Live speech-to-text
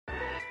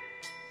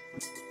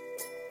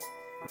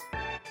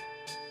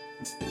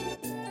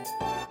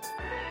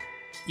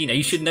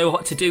You should know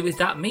what to do with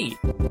that meat.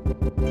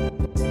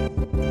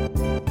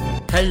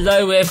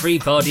 Hello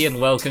everybody and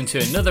welcome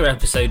to another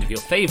episode of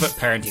your favourite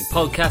parenting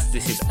podcast.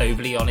 This is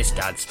Overly Honest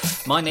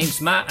Dads. My name's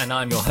Matt and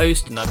I'm your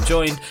host, and I'm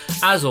joined,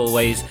 as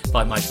always,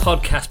 by my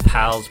podcast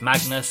pals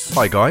Magnus.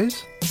 Hi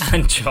guys.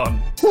 And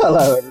John.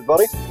 Hello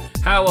everybody.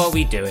 How are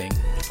we doing?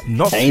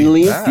 Not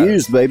Anally too bad.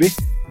 infused, baby.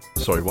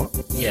 Sorry, what?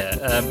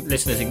 Yeah,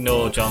 listeners,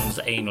 ignore John's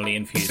anally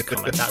infused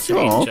comment. That's a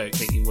real joke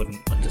that you wouldn't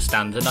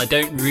understand, and I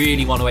don't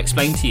really want to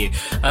explain to you.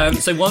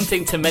 So one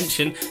thing to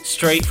mention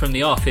straight from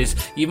the off is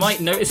you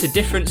might notice a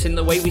difference in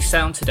the way we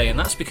sound today, and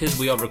that's because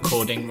we are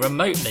recording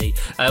remotely.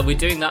 We're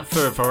doing that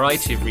for a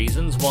variety of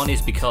reasons. One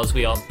is because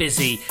we are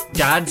busy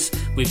dads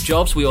with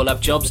jobs. We all have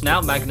jobs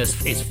now.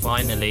 Magnus is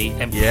finally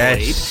employed.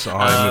 Yes,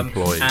 I'm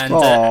employed.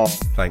 And,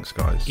 thanks,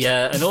 guys.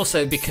 yeah, and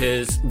also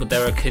because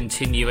there are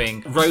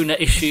continuing Rona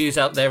issues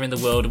out there in the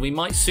world, and we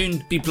might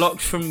soon be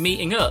blocked from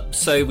meeting up.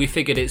 So we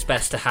figured it's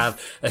best to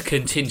have a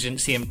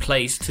contingency in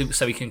place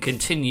so we can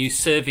continue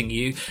serving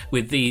you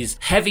with these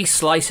heavy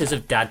slices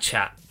of dad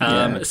chat.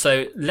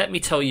 So let me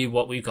tell you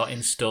what we've got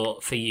in store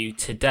for you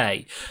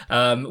today.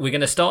 We're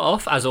going to start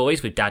off, as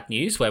always, with dad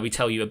news, where we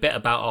tell you a bit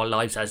about our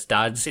lives as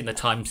dads in the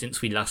time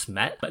since we last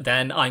met. But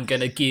then I'm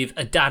going to give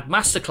a dad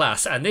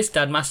masterclass, and this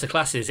dad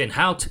masterclass is in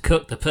how to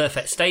cook the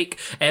perfect steak.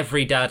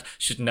 Every dad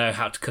should know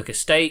how to cook a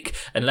steak,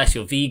 unless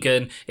you're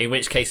vegan, in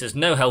which case there's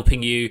no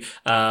helping you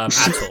at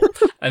all.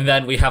 And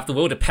then we have the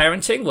world of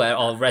parenting, where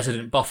our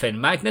resident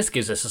boffin Magnus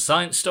gives us a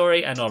science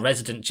story, and our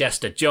resident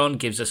jester John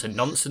gives us a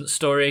nonsense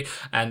story.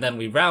 And then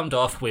we round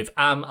off with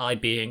Am I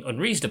Being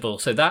Unreasonable?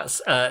 So that's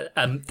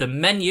the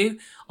menu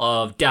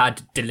of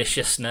dad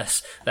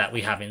deliciousness that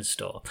we have in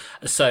store.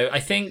 So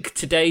I think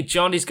today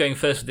John is going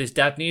first with his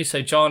dad news.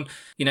 So John,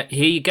 here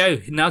you go.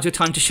 Now's your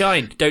time to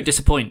shine. Don't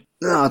disappoint.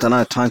 I don't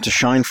know, time to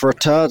shine for a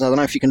turd. I don't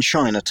know if you can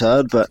shine a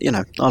turd, but,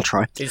 I'll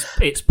try.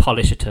 It's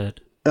polish a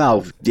turd.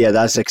 Oh, yeah,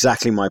 that's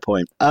exactly my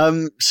point.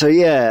 So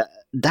yeah,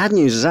 dad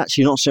news is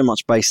actually not so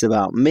much based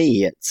about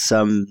me. It's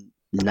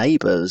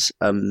Neighbours,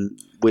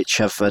 which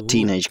have a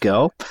teenage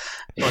girl.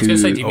 I was going to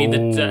say, do you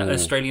mean the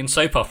Australian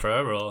soap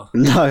opera, or?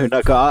 No,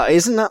 God,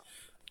 isn't that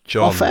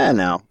John. off air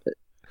now?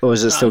 Or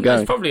is it still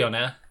going? It's probably on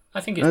air.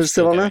 I think Is it's it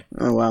still on going.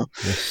 there? Oh, wow.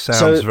 This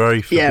sounds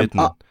very forbidden.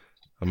 Yeah,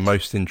 I'm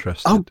most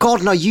interested. Oh,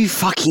 God, no, you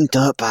fucking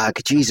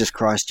dirtbag. Jesus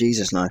Christ,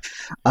 Jesus, no.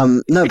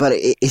 No, but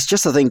it's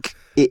just, I think,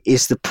 it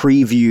is the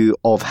preview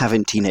of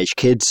having teenage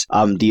kids,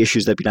 the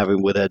issues they've been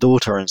having with their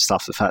daughter and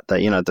stuff, the fact that,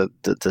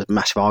 the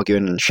massive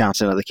arguing and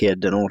shouting at the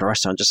kid and all the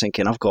rest. I'm just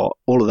thinking, I've got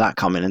all of that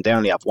coming, and they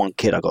only have one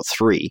kid. I've got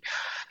three.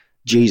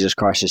 Jesus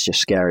Christ, it's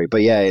just scary.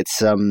 But yeah,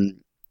 it's,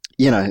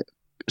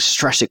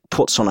 stress it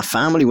puts on a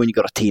family when you've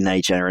got a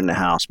teenager in the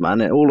house, man.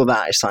 And all of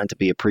that is starting to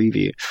be a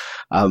preview.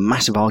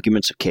 Massive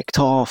arguments have kicked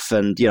off,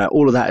 and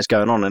all of that is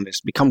going on, and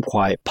it's become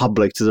quite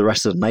public to the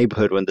rest of the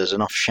neighborhood when there's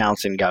enough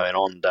shouting going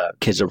on. The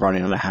kids are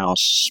running in the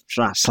house,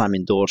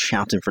 slamming doors,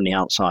 shouting from the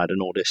outside,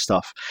 and all this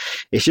stuff.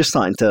 It's just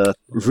starting to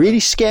really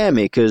scare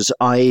me, because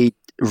I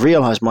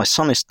realize my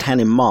son is 10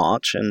 in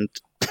March, and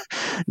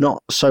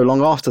not so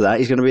long after that,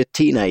 he's going to be a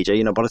teenager.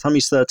 By the time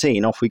he's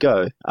 13, off we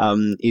go.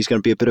 He's going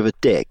to be a bit of a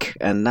dick,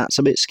 and that's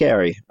a bit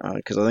scary,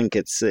 because I think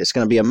it's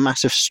going to be a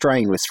massive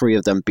strain with three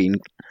of them being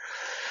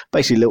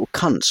basically little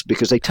cunts,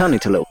 because they turn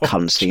into little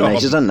cunts,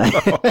 teenagers, don't they?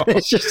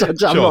 It's just,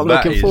 I'm not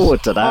looking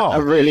forward to that. Harsh. I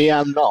really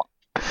am not.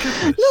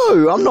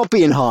 No, I'm not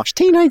being harsh.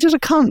 Teenagers are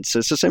cunts.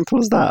 It's as simple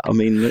as that. I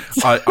mean,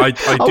 I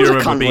do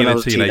remember being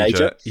a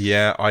teenager.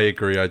 Yeah, I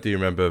agree. I do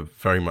remember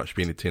very much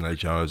being a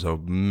teenager. I was a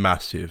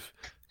massive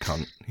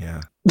cunt,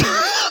 yeah.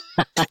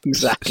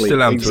 Exactly.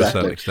 Still am to a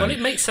certain extent. Well,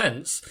 it makes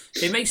sense.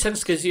 It makes sense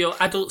because you're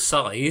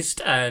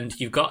adult-sized and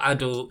you've got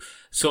adult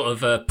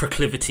sort of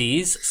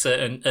proclivities,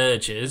 certain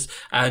urges,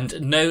 and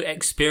no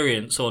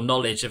experience or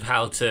knowledge of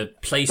how to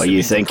place But them you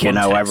in think the you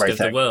know context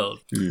everything. of the world.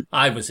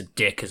 I was a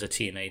dick as a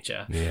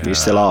teenager. Yeah. You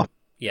still are.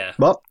 Yeah.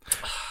 What?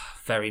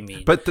 Very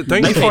mean. But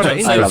don't you Okay, find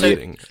it John,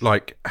 interesting,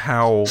 like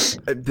how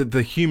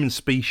the human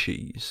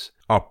species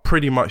are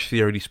pretty much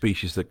the only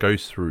species that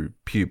goes through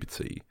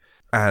puberty,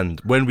 and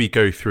when we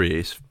go through it,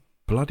 it's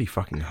bloody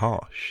fucking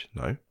harsh,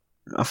 no?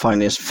 I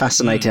find it's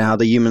fascinating how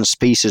the human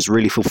species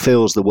really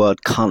fulfills the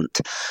word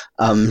cunt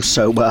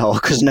so well,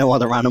 because no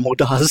other animal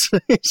does.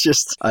 It's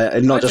just,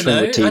 not just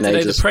with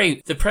teenagers.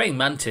 The praying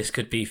mantis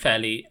could be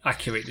fairly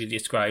accurately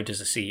described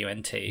as a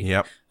cunt.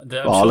 Yep.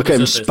 Look at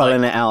him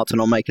spelling it out to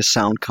not make us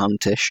sound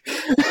cuntish.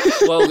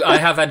 Well, I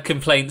have had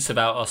complaints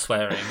about our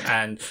swearing,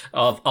 and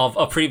of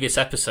our previous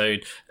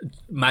episode,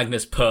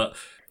 Magnus put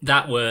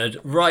that word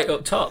right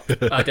up top.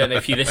 I don't know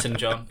if you listen,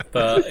 John,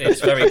 but it's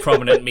very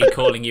prominent, me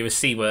calling you a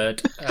C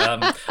word.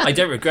 I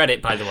don't regret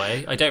it, by the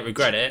way. I don't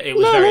regret it. It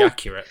was very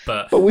accurate.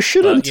 But we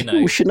shouldn't.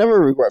 We should never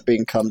regret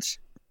being cunts.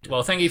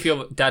 Well, thank you for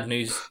your dad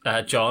news,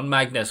 John.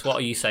 Magnus, what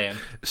are you saying?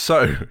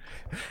 So,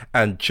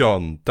 and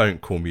John,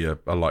 don't call me a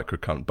lycra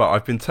cunt, but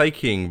I've been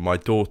taking my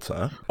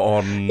daughter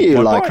on You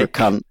my like bike. a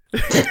cunt. we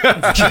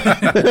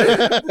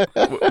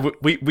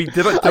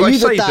did. Are you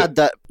the dad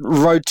that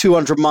rode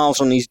 200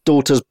 miles on his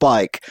daughter's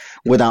bike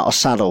without a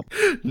saddle?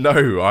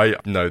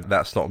 No,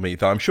 that's not me.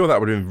 Though I'm sure that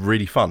would have been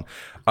really fun.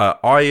 I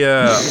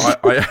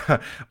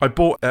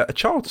bought a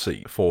child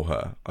seat for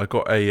her. I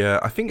got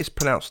I think it's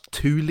pronounced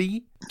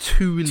Thule.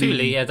 Thule,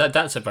 yeah,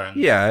 that's a brand.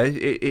 Yeah,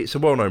 it's a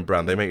well-known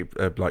brand. They make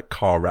like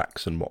car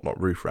racks and whatnot,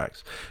 roof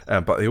racks,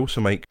 but they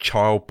also make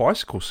child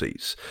bicycle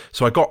seats.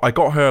 So I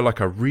got her like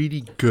a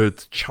really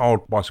good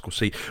child bicycle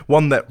seat,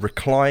 one that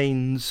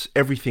reclines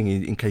everything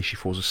in case she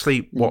falls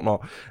asleep,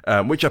 whatnot,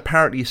 which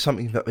apparently is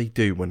something that they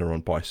do when they're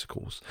on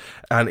bicycles,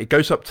 and it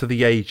goes up to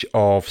the age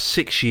of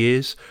 6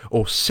 years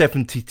or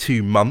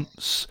 72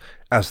 months,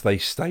 as they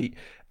state.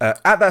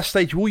 At that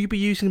stage, will you be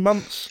using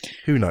months?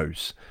 Who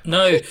knows?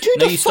 No, you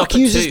stop at 2.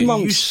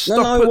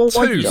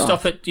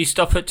 You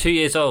stop at 2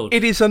 years old.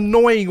 It is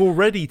annoying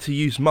already to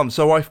use months,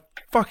 so I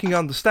fucking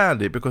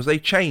understand it, because they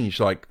change,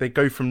 like they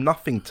go from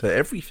nothing to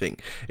everything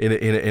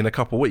in a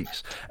couple of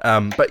weeks.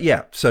 But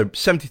yeah, so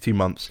 72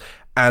 months.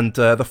 And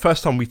the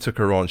first time we took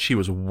her on, she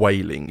was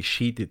wailing.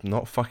 She did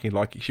not fucking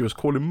like it. She was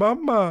calling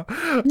 "Mama,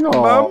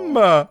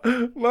 Mama,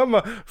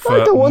 Mama" for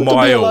I don't want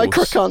miles. to be like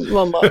her cunt,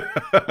 Mama.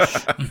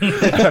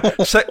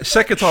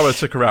 Second time I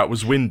took her out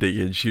was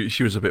windy, and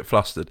she was a bit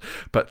flustered.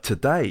 But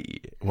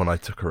today, when I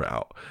took her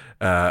out,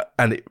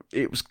 and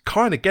it was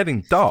kind of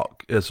getting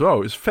dark as well.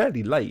 It was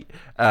fairly late,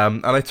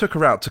 and I took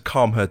her out to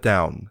calm her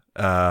down,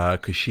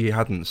 because she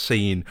hadn't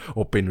seen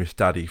or been with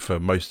Daddy for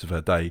most of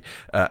her day,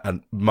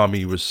 and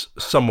Mummy was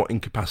somewhat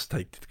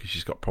incapacitated because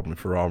she's got a problem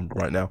with her arm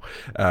right now,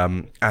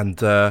 and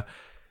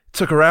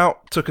took her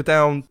out, took her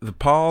down the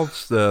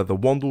paths, the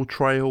Wandle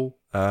Trail.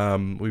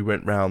 We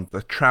went round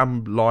the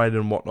tram line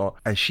and whatnot,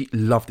 and she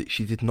loved it.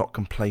 She did not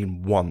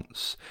complain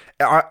once.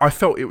 I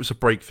felt it was a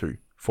breakthrough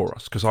for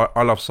us, because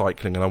I love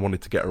cycling and I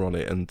wanted to get her on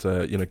it and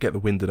get the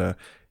wind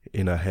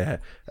in her hair,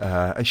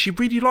 and she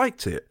really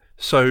liked it.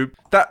 So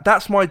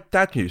that's my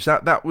dad news.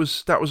 That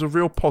was a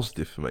real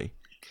positive for me.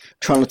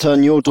 Trying to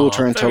turn your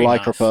daughter into a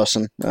Lycra nice.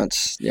 person.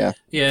 That's Yeah,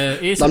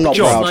 it's I'm not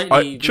proud.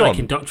 slightly John, like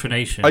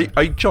indoctrination.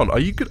 John, are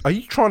you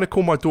trying to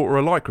call my daughter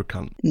a Lycra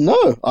cunt?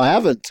 No, I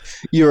haven't.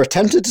 You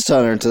attempted to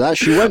turn her into that.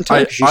 She went to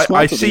it. She's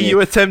smarter I than see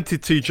you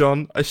attempted to,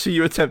 John. I see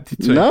you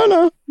attempted to.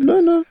 No.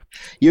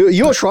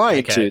 You're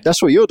trying to.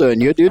 That's what you're doing.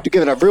 You're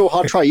giving her a real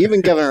hard try. You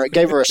even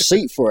gave her a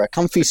seat for it, a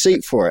comfy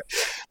seat for it.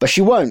 But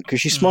she won't,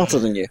 because she's smarter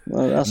than you.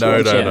 Well, that's No.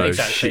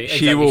 Exactly.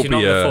 She will She's not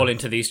be going to fall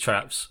into these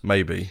traps.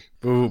 maybe.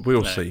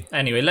 We'll see.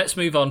 Anyway, let's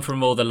move on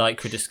from all the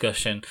Lycra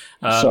discussion.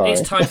 Sorry.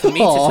 It's time for me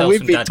to tell we've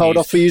some been dad told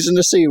news. off for using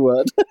the C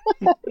word.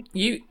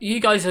 You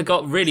guys have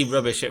got really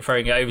rubbish at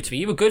throwing it over to me.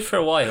 You were good for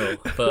a while,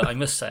 but I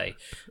must say.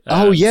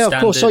 Oh yeah, of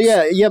course. So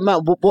yeah,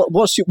 Matt.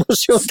 What's your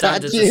dad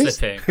Standards are news?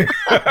 slipping.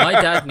 My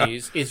dad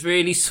news is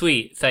really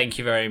sweet. Thank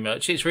you very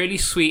much. It's really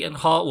sweet and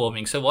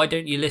heartwarming. So why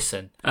don't you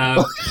listen?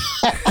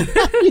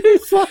 You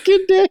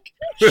fucking dick.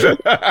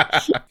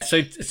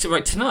 So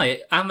right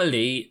tonight,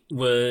 Amelie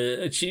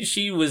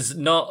she was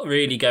not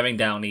really going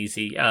down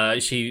easy.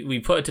 We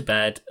put her to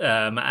bed,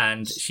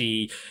 and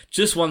she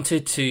just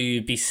wanted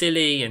to be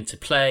silly and to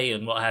play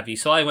and what have you.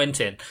 So I went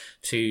in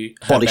to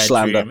her Body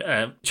slammed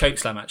bedroom, choke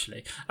slam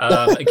actually.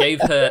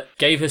 Gave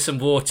her some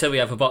water. We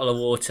have a bottle of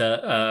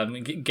water.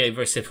 Gave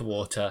her a sip of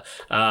water,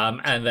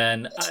 and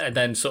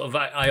then sort of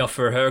I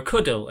offer her a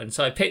cuddle, and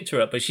so I picked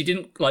her up, but she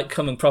didn't like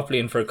coming properly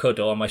in for a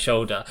cuddle on my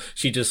shoulder.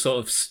 She just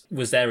sort of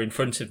was there in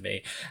front of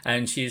me,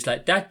 and she's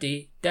like,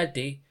 "Daddy,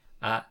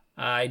 I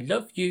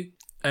love you."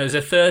 And it was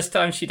the first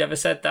time she'd ever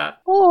said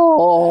that.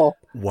 Oh,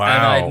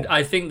 Wow. And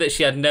I think that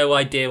she had no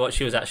idea what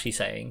she was actually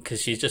saying,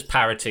 because she's just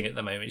parroting at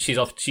the moment.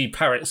 She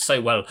parrots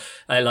so well.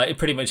 Like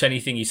pretty much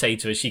anything you say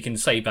to her, she can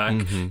say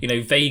back,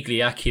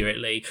 vaguely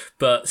accurately.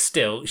 But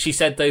still, she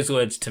said those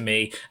words to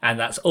me, and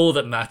that's all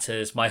that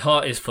matters. My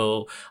heart is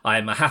full. I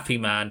am a happy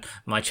man.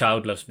 My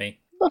child loves me.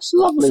 that's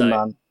lovely,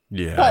 man.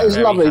 Yeah. That is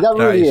very lovely. That happy.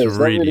 really That is. is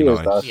That really really is.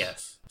 nice. Dad.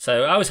 Yes.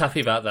 So I was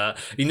happy about that.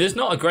 I mean, there's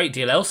not a great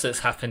deal else that's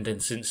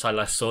happened since I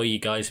last saw you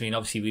guys. I mean,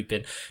 obviously we've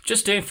been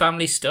just doing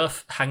family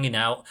stuff, hanging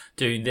out,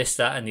 doing this,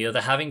 that, and the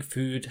other, having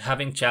food,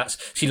 having chats.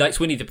 She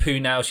likes Winnie the Pooh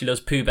now. She loves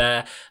Pooh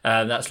Bear.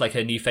 That's like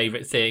her new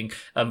favourite thing.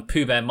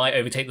 Pooh Bear might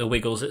overtake the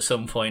Wiggles at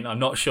some point. I'm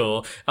not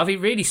sure. I'll be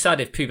really sad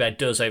if Pooh Bear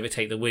does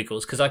overtake the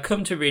Wiggles, because I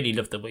come to really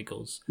love the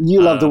Wiggles.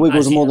 You love the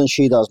Wiggles as more than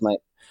she does, mate.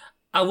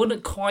 I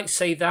wouldn't quite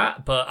say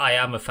that, but I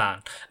am a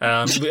fan.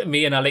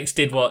 Me and Alex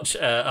did watch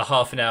a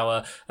half an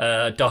hour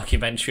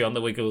documentary on the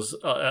Wiggles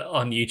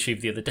on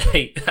YouTube the other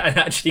day, and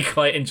actually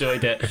quite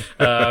enjoyed it,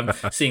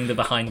 seeing the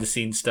behind the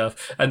scenes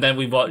stuff. And then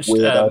we watched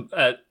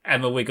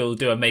Emma Wiggle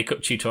do a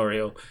makeup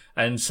tutorial,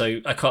 and so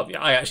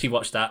I actually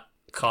watched that.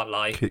 Can't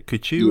lie.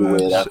 Could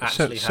you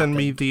actually send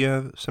me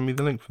the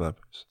link for that,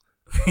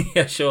 please?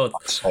 Yeah, sure.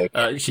 You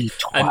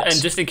And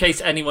twat. just in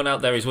case anyone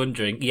out there is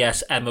wondering,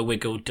 yes, Emma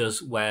Wiggle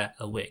does wear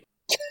a wig.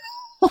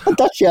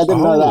 Actually, I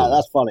didn't know that.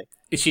 That's funny.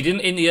 She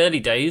didn't in the early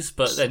days,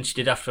 but then she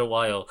did after a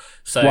while.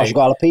 So Why, she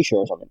got alopecia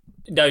or something?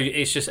 no,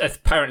 it's just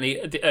apparently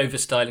the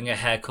overstyling her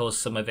hair caused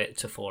some of it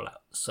to fall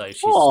out. So she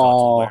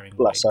started wearing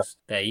bless her. wigs.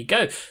 There you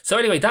go. So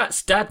anyway,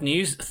 that's dad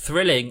news.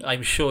 Thrilling,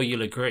 I'm sure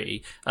you'll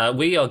agree.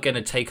 We are going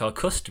to take our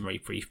customary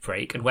brief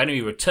break, and when we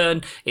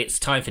return, it's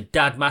time for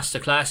Dad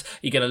Masterclass.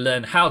 You're going to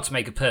learn how to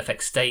make a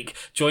perfect steak.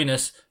 Join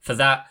us for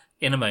that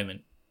in a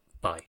moment.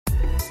 Bye.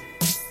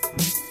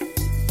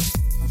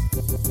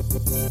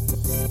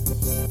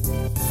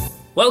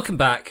 Welcome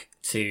back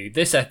to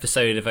this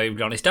episode of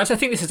Overly Honest Dads. I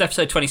think this is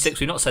episode 26.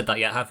 We've not said that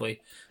yet, have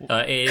we?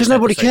 Because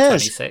nobody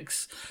cares.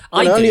 26.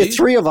 Only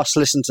 3 of us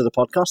listen to the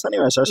podcast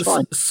anyway, so it's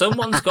fine.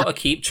 Someone's got to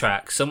keep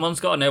track. Someone's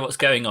got to know what's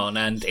going on,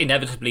 and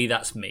inevitably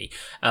that's me.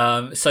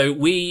 So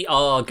we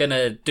are going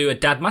to do a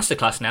Dad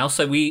Masterclass now.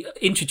 So we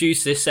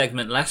introduced this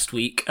segment last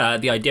week.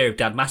 The idea of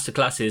Dad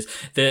Masterclass is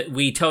that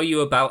we tell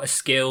you about a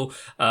skill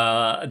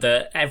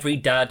that every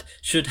dad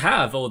should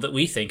have, or that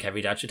we think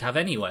every dad should have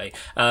anyway.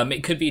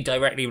 It could be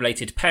directly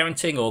related to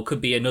parenting, or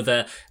could be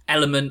another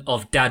element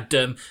of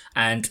daddom.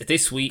 And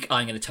this week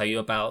I'm going to tell you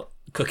about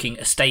cooking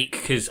a steak,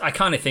 because I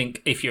kind of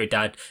think if you're a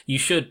dad, you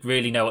should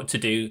really know what to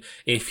do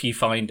if you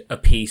find a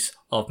piece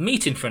of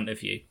meat in front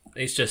of you.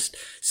 It's just,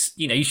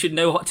 you should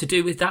know what to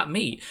do with that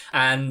meat.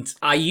 And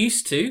I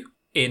used to,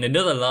 in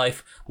another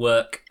life,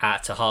 work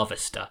at a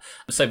harvester.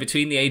 So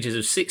between the ages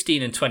of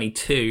 16 and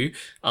 22,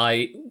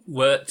 I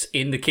worked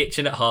in the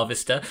kitchen at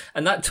Harvester,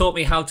 and that taught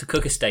me how to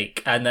cook a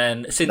steak. And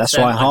then since That's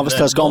then, why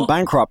Harvester's gone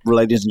bankrupt,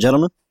 ladies and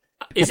gentlemen.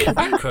 Is it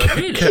bankrupt,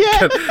 really?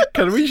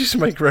 Can we just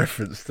make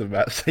reference to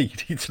Matt saying you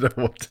need to know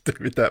what to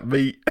do with that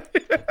meat?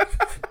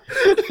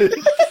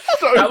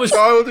 That was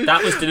childish.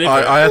 That was deliberate.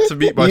 I had to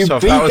mute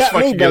myself. That was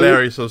fucking me,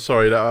 hilarious. I'm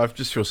sorry. I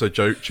just feel so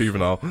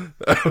juvenile.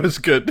 That was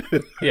good.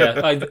 Yeah,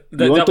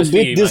 that was for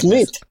you, this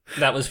meat?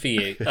 That was for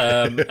you.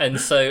 And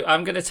so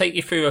I'm going to take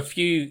you through a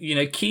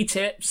few, key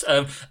tips.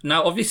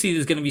 Now, obviously,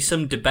 there's going to be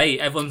some debate.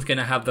 Everyone's going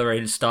to have their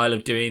own style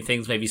of doing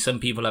things. Maybe some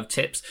people have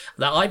tips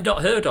that I've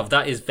not heard of.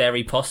 That is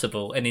very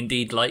possible and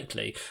indeed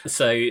likely.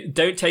 So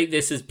don't take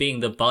this as being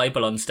the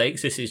Bible on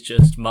steaks. This is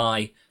just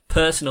my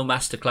personal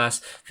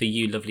masterclass for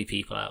you lovely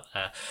people out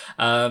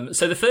there.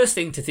 So the first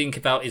thing to think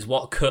about is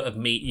what cut of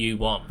meat you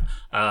want.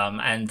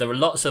 And there are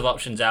lots of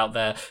options out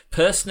there.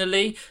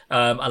 Personally,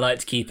 I like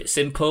to keep it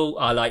simple.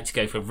 I like to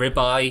go for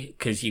ribeye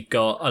because you've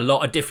got a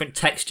lot of different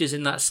textures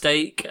in that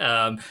steak.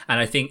 And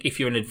I think if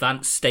you're an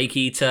advanced steak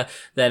eater,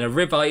 then a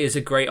ribeye is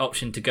a great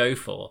option to go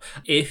for.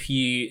 If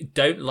you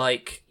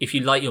like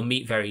your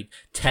meat very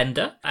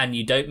tender and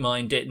you don't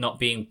mind it not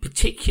being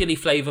particularly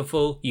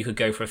flavorful, you could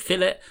go for a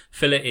fillet.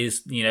 Fillet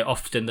is,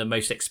 often the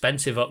most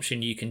expensive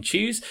option you can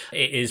choose.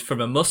 It is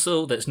from a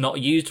muscle that's not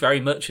used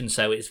very much, and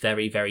so it's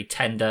very, very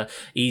tender,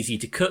 easy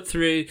to cut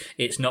through.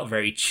 It's not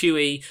very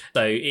chewy,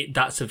 so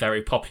that's a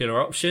very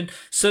popular option.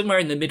 Somewhere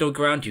in the middle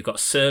ground, you've got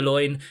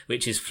sirloin,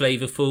 which is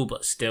flavorful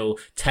but still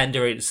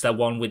tender. It's the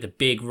one with a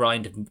big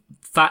rind of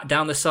fat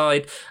down the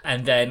side.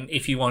 And then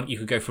if you want, you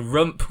could go for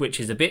rump, which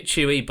is a bit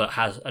chewy but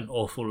has an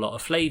awful lot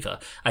of flavour.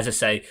 As I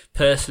say,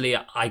 personally,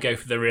 I go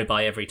for the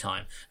ribeye every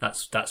time.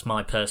 That's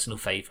my personal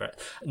favourite.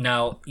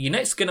 Now, you're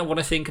next going to want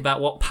to think about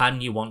what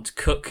pan you want to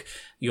cook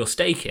your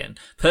steak in.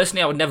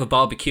 Personally, I would never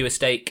barbecue a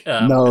steak.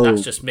 No.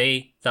 That's just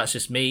me.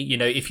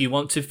 If you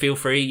want to, feel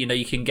free.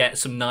 You can get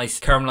some nice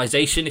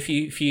caramelization if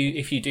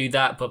you do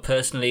that. But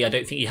personally, I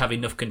don't think you have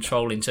enough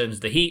control in terms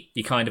of the heat.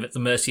 You're kind of at the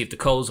mercy of the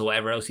coals or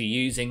whatever else you're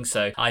using.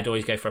 So I'd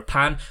always go for a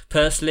pan.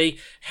 Personally,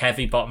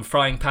 heavy bottom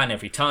frying pan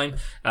every time.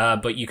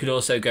 But you could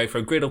also go for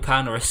a griddle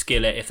pan or a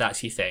skillet if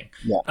that's your thing.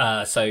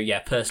 Yeah.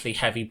 Personally,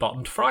 heavy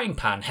bottomed frying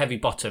pan, heavy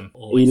bottom.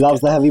 He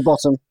loves the heavy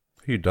bottom.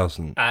 Who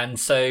doesn't? And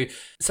so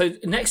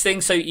next thing,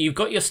 so you've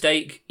got your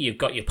steak, you've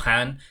got your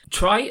pan.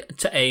 Try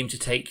to aim to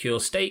take your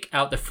steak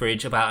out the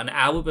fridge about an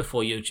hour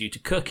before you're due to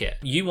cook it.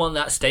 You want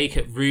that steak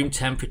at room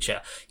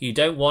temperature. You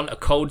don't want a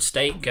cold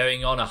steak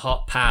going on a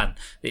hot pan.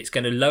 It's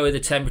going to lower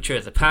the temperature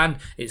of the pan.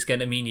 It's going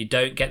to mean you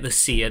don't get the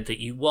sear that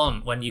you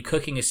want. When you're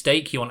cooking a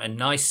steak, you want a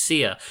nice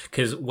sear,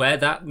 because where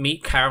that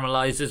meat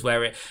caramelizes,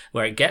 where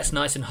it gets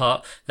nice and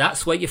hot,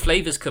 that's where your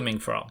flavor's coming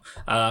from.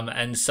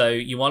 And so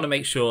you want to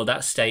make sure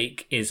that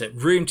steak is at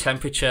room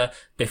temperature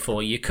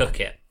before you cook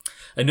it.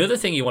 Another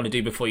thing you want to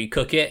do before you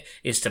cook it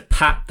is to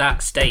pat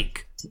that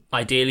steak,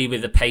 ideally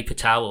with a paper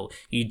towel.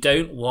 You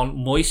don't want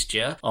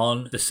moisture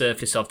on the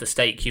surface of the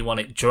steak. You want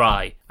it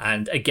dry.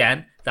 And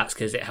again, that's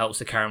because it helps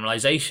the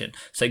caramelization.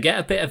 So get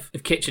a bit of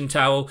kitchen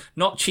towel,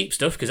 not cheap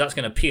stuff, because that's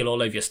going to peel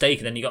all over your steak,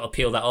 and then you got to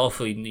peel that off,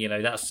 and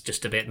that's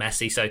just a bit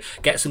messy. So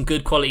get some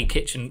good quality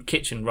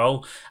kitchen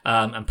roll,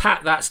 and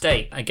pat that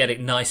steak and get it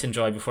nice and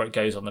dry before it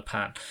goes on the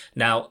pan.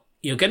 Now,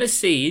 you're going to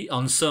see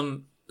on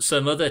some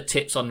other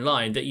tips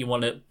online that you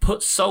want to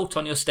put salt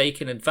on your steak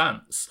in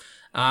advance.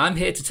 I'm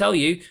here to tell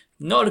you,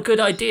 not a good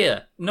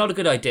idea. Not a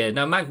good idea.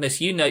 Now,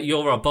 Magnus,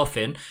 you're a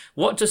boffin.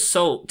 What does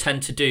salt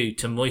tend to do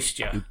to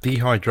moisture? It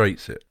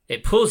dehydrates it.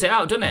 It pulls it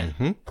out, doesn't it?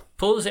 Mm-hmm.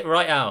 Pulls it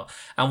right out.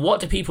 And what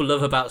do people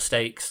love about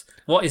steaks?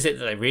 What is it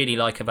that they really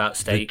like about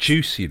steaks? The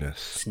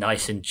juiciness. It's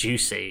nice and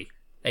juicy.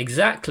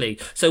 Exactly.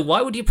 So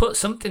why would you put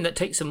something that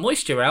takes some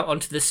moisture out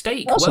onto the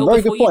steak? That's a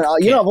very good point.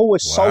 I've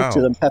always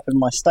salted and peppered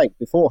my steak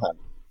beforehand.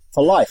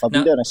 For life. I've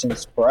been doing it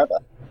since forever.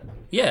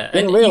 Yeah,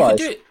 Didn't and you realise. can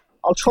do it.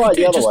 I'll try it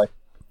the other way.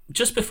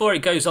 Just before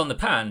it goes on the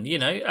pan,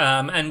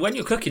 and when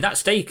you're cooking that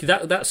steak,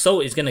 that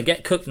salt is going to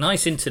get cooked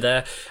nice into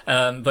there.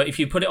 But if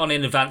you put it on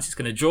in advance, it's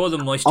going to draw the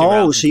moisture out.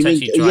 Oh, and so you mean,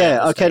 potentially dry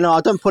out the okay, steak. no, I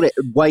don't put it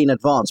way in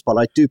advance, but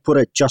I do put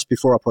it just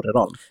before I put it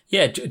on.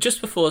 Yeah, just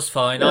before is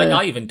fine. Yeah.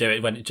 I even do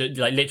it when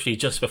literally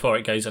just before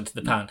it goes onto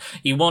the pan.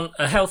 You want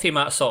a healthy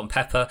amount of salt and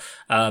pepper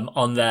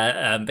on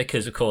there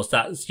because, of course,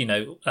 that's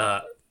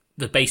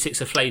the basics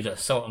of flavour,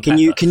 salt and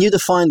pepper. Can you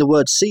define the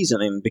word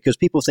seasoning? Because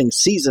people think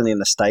seasoning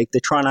a steak, they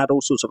try and add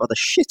all sorts of other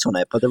shit on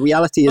it, but the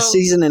reality is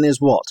seasoning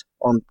is what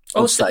on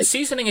steak?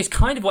 Seasoning is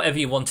kind of whatever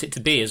you want it to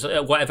be, is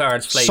whatever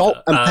adds flavour. Salt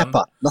and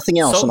pepper, nothing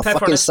else salt on and a pepper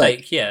fucking on a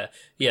steak. steak.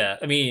 Yeah.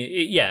 I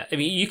mean,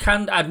 you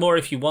can add more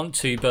if you want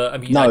to, but I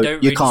mean, No, I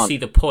don't you really can't. see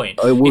the point.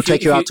 We'll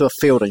take you out to a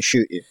field and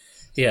shoot you.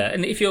 Yeah,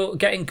 and if you're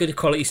getting good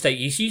quality steak,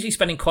 you're usually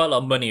spending quite a lot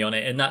of money on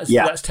it, and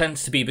that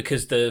tends to be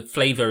because the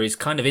flavour is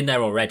kind of in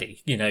there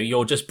already.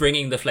 You're just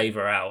bringing the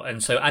flavour out,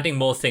 and so adding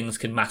more things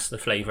can mask the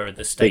flavour of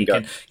the steak.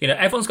 Bingo. And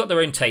everyone's got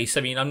their own taste.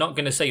 I mean, I'm not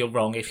going to say you're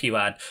wrong if you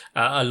add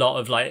a lot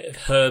of like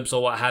herbs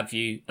or what have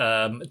you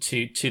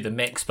to the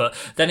mix, but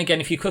then again,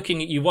 if you're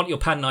cooking, you want your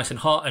pan nice and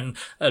hot, and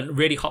a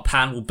really hot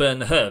pan will burn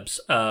the herbs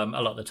a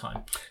lot of the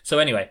time. So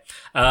anyway,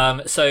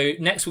 so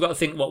next we've got to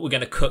think what we're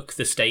going to cook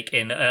the steak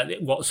in,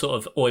 what sort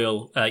of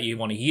oil you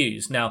want to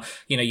use. Now,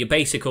 your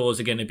basic oils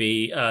are going to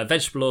be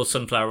vegetable oil,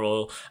 sunflower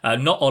oil,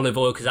 not olive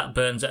oil because that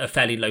burns at a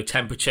fairly low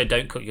temperature.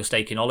 Don't cook your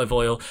steak in olive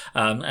oil.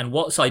 And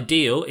what's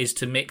ideal is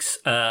to mix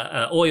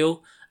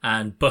oil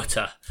and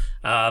butter.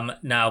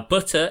 Now,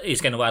 butter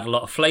is going to add a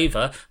lot of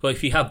flavour, but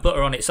if you have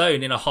butter on its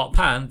own in a hot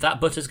pan, that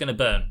butter's going to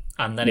burn,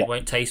 and then it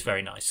won't taste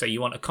very nice. So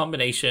you want a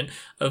combination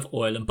of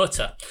oil and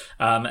butter.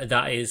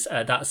 That's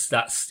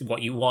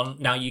what you want.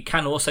 Now, you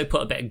can also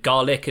put a bit of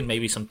garlic and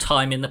maybe some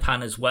thyme in the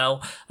pan as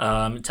well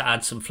to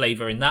add some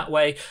flavour in that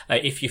way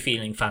if you're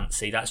feeling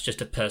fancy. That's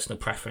just a personal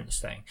preference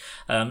thing.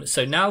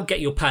 So now get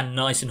your pan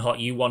nice and hot.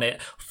 You want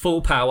it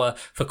full power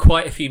for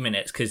quite a few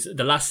minutes, because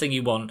the last thing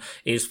you want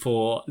is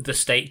for the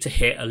steak to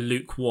hit a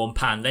lukewarm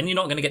pan. Then you're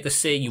not going to get the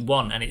sear you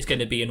want, and it's going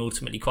to be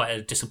ultimately quite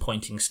a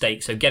disappointing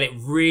steak. So get it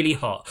really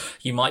hot.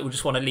 You might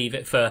just want to leave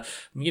it for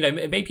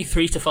maybe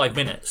 3 to 5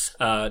 minutes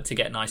to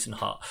get nice and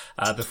hot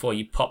before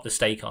you pop the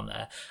steak on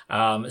there.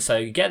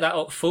 So get that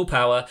up full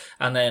power,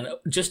 and then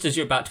just as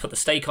you're about to put the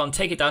steak on,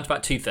 take it down to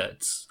about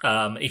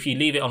 2/3. If you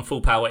leave it on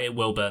full power, it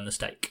will burn the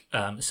steak.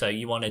 So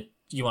you want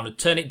to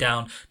turn it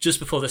down just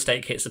before the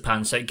steak hits the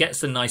pan, so it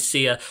gets the nice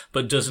sear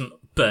but doesn't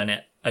burn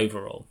it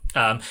overall.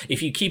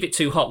 If you keep it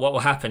too hot, what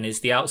will happen is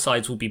the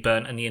outsides will be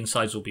burnt and the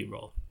insides will be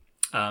raw.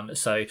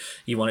 So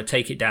you want to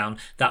take it down.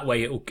 That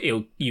way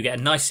you get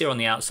a nice sear on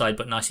the outside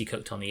but nicely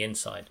cooked on the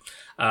inside.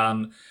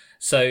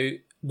 So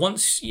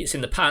once it's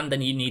in the pan,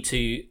 then you need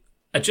to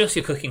adjust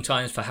your cooking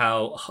times for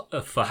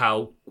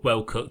how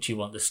well cooked you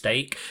want the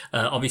steak.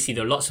 Obviously,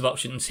 there are lots of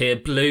options here.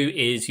 Blue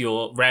is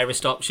your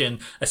rarest option,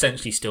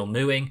 essentially still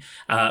mooing.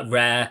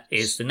 Rare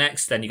is the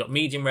next. Then you got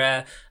medium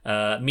rare,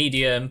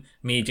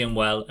 medium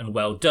well, and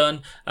well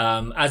done.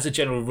 As a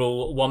general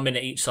rule, 1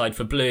 minute each side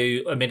for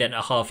blue, 1.5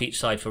 minutes each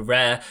side for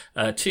rare,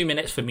 2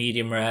 minutes for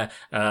medium rare,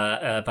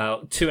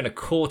 about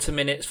 2.25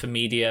 minutes for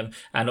medium,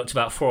 and up to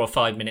about 4 or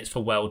 5 minutes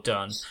for well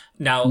done.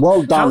 Now,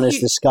 well done is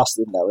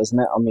disgusting, though, isn't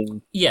it? I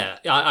mean, yeah,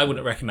 I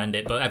wouldn't recommend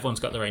it, but everyone's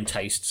got their own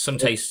taste. Some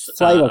tastes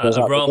flavour goes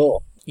out the wrong.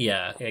 door.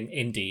 Yeah,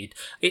 indeed.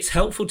 It's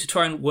helpful to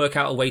try and work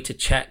out a way to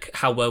check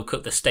how well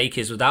cooked the steak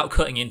is without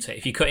cutting into it.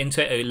 If you cut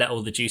into it, it'll let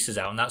all the juices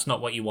out, and that's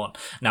not what you want.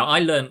 Now, I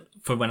learned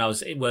from when I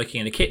was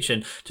working in the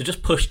kitchen to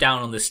just push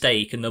down on the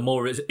steak, and the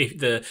more if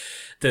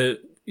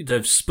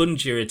the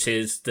spongier it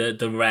is,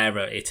 the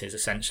rarer it is,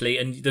 essentially.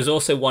 And there's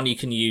also one you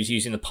can use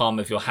using the palm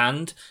of your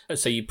hand.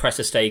 So you press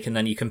a steak and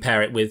then you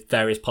compare it with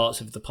various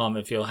parts of the palm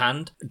of your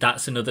hand.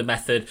 That's another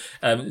method.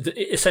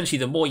 Essentially,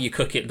 the more you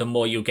cook it, the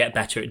more you'll get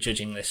better at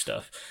judging this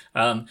stuff.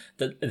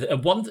 The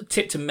one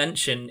tip to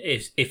mention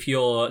is if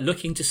you're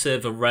looking to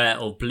serve a rare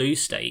or blue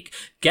steak,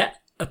 get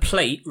a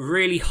plate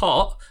really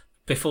hot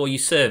before you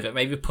serve it.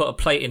 Maybe put a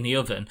plate in the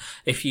oven.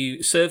 If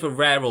you serve a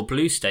rare or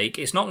blue steak,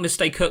 it's not going to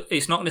stay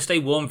it's not going to stay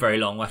warm very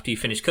long after you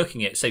finish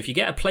cooking it. So if you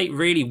get a plate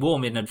really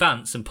warm in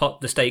advance and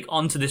pop the steak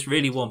onto this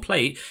really warm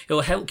plate, it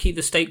will help keep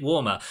the steak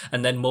warmer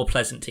and then more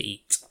pleasant to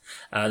eat.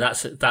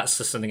 That's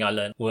just something I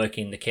learned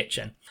working in the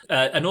kitchen.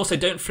 And also,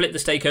 don't flip the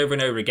steak over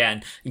and over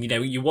again.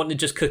 You want to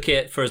just cook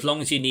it for as long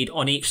as you need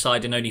on each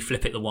side and only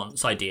flip it the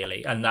once,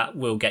 ideally, and that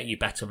will get you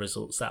better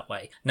results that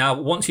way. Now,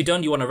 once you're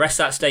done, you want to rest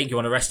that steak. You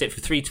want to rest it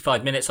for 3 to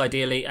 5 minutes,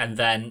 ideally, and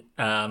then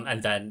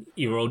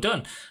you're all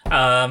done.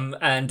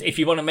 And if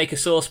you want to make a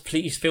sauce,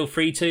 please feel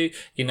free to.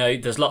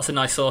 There's lots of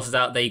nice sauces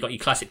out there. You got your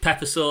classic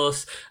pepper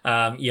sauce,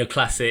 your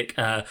classic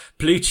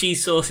blue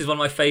cheese sauce is one of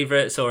my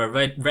favourites, or a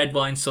red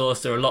wine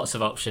sauce. There are lots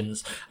of options.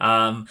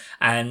 ones.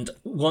 And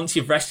once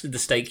you've rested the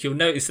steak, you'll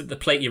notice that the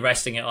plate you're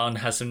resting it on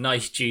has some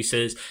nice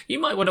juices. You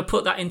might want to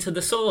put that into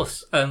the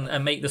sauce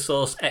and make the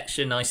sauce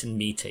extra nice and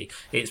meaty.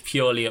 It's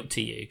purely up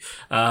to you.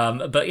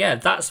 But yeah,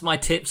 that's my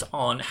tips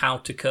on how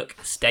to cook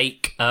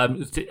steak.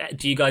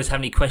 Do you guys have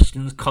any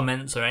questions,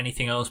 comments, or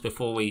anything else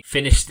before we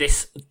finish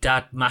this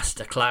Dad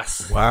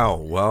Masterclass? Wow,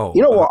 well.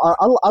 You know what?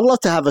 I'd love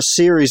to have a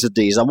series of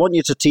these. I want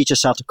you to teach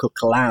us how to cook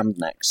lamb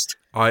next.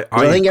 I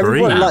think agree,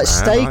 everyone, man. like,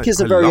 steak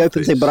is a very love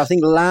open this. thing, but I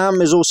think lamb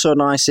is also a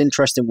nice,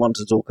 interesting one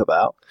to talk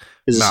about.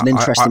 Because it's No, an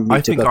interesting I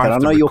meat to think cook. I And I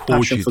have to know your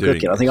record passion you for doing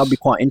cooking. I think this. I'd be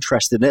quite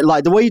interested in it.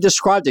 Like, the way you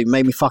described it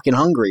made me fucking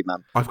hungry,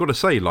 man. I've got to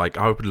say, like,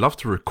 I would love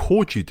to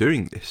record you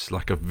doing this,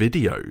 like a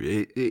video.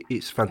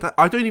 It's fantastic.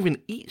 I don't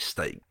even eat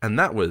steak, and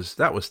that was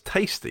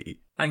tasty.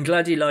 I'm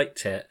glad you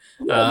liked it.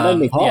 Yeah, it made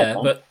me hard, yeah,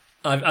 man. but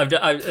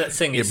that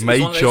thing is, It made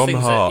it's one of those John things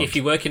hard. that if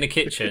you work in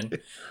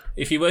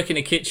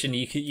a kitchen,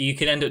 you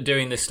can end up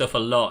doing this stuff a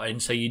lot,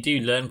 and so you do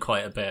learn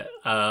quite a bit.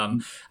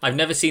 I've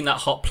never seen that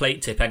hot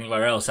plate tip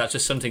anywhere else. That's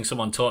just something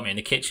someone taught me in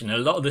the kitchen. And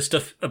a lot of the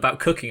stuff about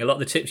cooking, a lot of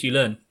the tips you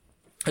learn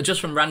are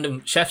just from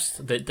random chefs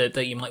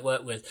that you might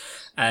work with,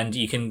 and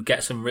you can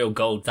get some real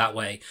gold that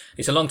way.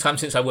 It's a long time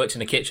since I worked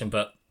in a kitchen,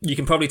 but you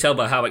can probably tell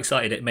by how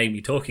excited it made me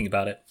talking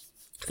about it.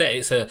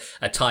 It's a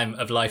time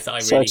of life that I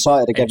So really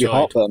excited to give you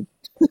enjoyed. heartburn.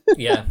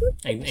 Yeah,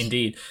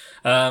 indeed.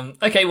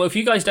 Okay, well, if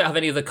you guys don't have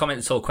any other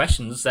comments or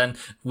questions, then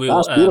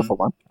That's beautiful,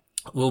 man.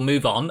 we'll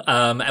move on,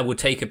 and we'll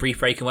take a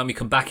brief break. And when we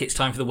come back, it's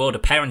time for the world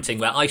of parenting,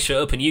 where I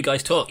shut up and you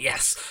guys talk.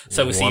 Yes.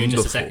 So we'll see you in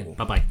just a second.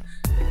 Wonderful. Bye bye.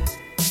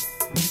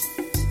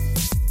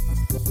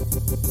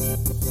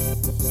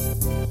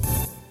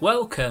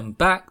 Welcome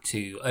back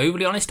to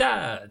Overly Honest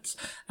Dads,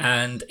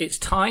 and it's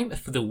time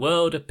for the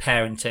world of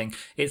parenting.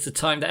 It's the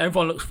time that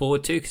everyone looks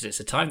forward to because it's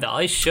the time that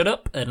I shut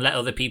up and let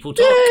other people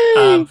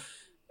talk.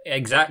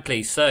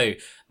 Exactly. So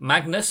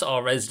Magnus,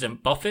 our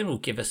resident boffin, will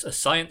give us a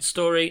science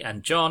story,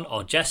 and John,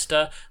 our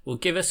jester, will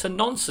give us a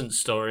nonsense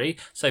story.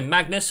 So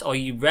Magnus, are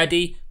you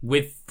ready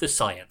with the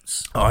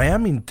science? I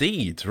am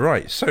indeed.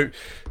 Right. So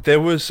there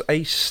was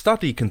a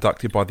study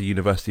conducted by the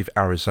University of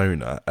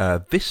Arizona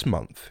this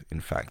month, in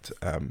fact,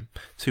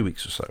 2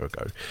 weeks or so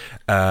ago.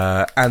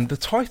 And the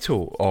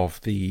title of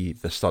the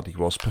study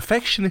was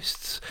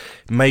Perfectionists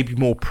May Be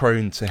More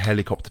Prone to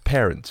Helicopter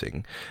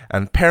Parenting,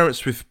 and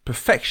Parents with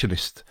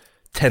Perfectionist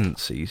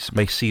Tendencies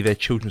may see their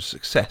children's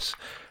success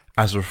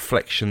as a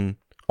reflection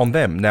on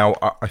them. Now,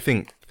 I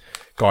think,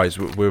 guys,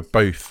 we're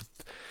both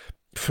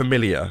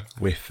familiar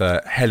with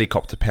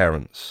helicopter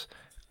parents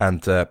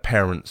and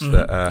parents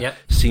that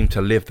seem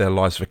to live their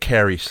lives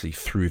vicariously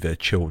through their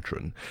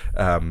children.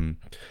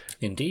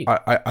 Indeed.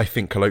 I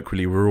think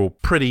colloquially we're all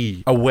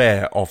pretty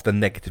aware of the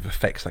negative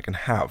effects that can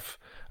have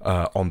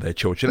on their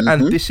children.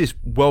 And this is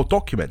well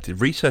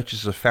documented.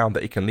 Researchers have found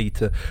that it can lead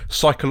to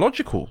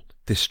psychological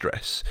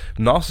distress,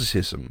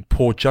 narcissism,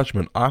 poor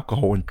judgment,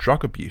 alcohol and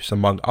drug abuse,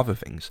 among other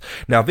things.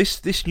 Now,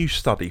 this new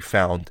study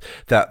found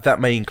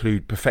that may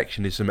include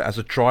perfectionism as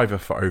a driver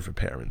for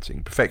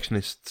overparenting.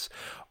 Perfectionists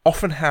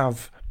often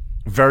have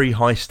very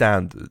high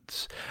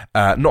standards,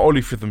 not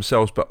only for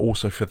themselves but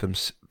also for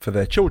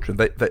their children.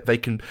 They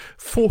can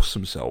force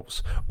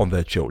themselves on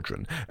their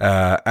children,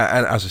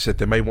 and as I said,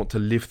 they may want to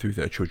live through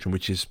their children,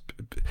 which is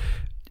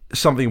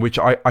something which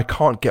I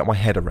can't get my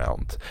head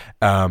around.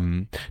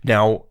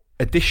 Now,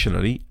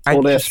 additionally,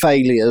 All their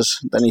failures,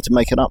 they need to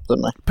make it up,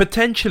 don't they?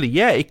 potentially,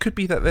 yeah, it could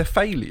be that they're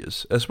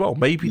failures as well.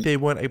 Maybe they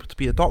weren't able to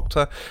be a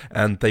doctor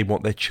and they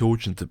want their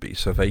children to be,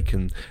 so they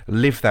can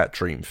live that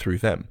dream through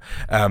them.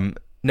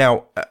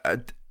 Now,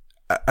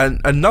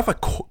 another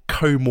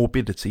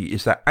comorbidity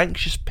is that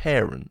anxious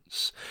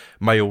parents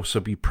may also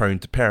be prone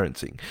to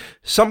parenting.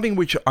 Something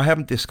which I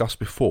haven't discussed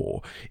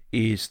before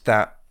is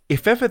that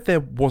if ever there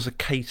was a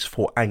case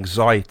for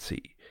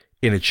anxiety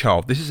in a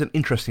child, this is an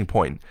interesting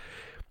point,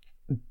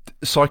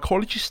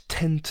 psychologists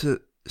tend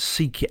to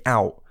seek it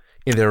out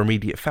in their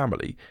immediate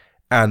family,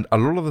 and a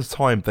lot of the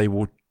time they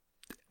will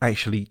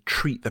actually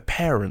treat the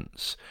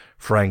parents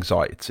for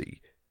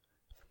anxiety.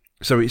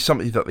 So it's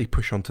something that they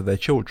push onto their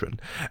children.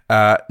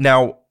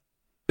 Now,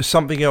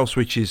 something else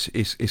which is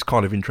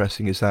kind of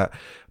interesting is that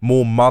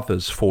more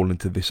mothers fall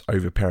into this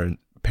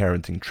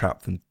parenting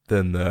trap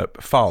than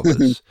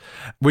fathers,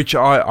 which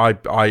I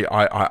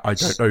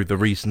don't know the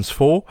reasons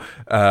for.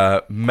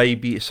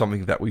 Maybe it's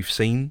something that we've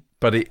seen,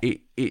 but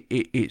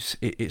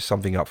it's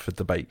something up for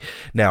debate.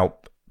 Now,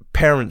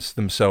 parents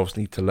themselves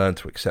need to learn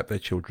to accept their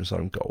children's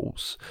own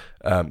goals,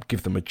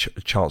 give them a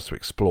chance to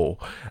explore.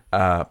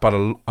 But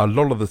a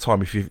lot of the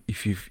time, if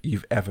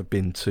you've ever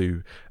been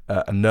to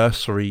a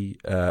nursery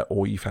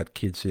or you've had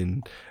kids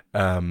in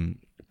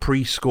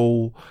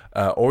preschool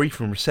or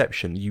even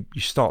reception, you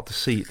start to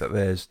see that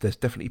there's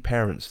definitely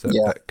parents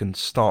that can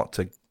start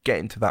to get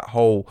into that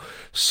whole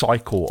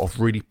cycle of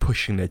really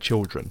pushing their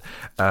children.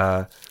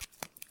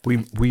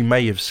 We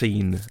may have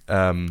seen,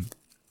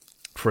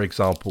 for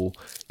example,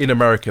 in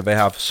America they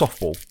have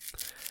softball,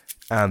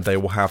 and they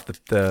will have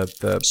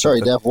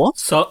Sorry, the Dev, what?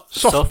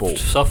 Softball.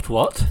 Soft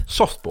what?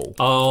 softball.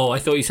 Oh, I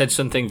thought you said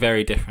something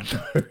very different.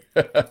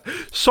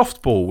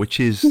 Softball, which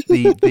is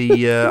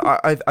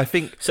I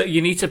think So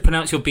you need to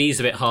pronounce your B's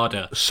a bit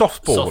harder.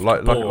 softball,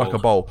 like Softball. a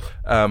bowl.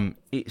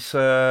 It's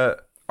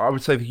I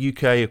would say the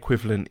UK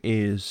equivalent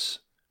is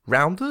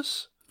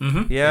rounders.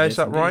 Mm-hmm. Yeah, is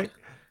that indeed. right?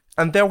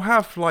 And they'll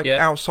have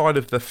Yeah. outside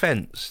of the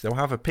fence, they'll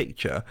have a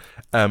picture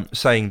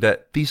saying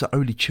that these are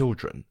only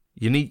children.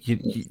 You need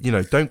you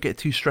know, don't get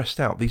too stressed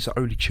out. These are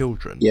only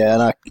children. Yeah,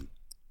 and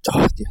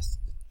yes.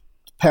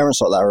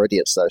 Parents like that are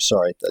idiots, though.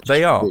 Sorry, that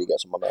They are. really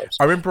gets on my nerves.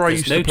 I remember I There's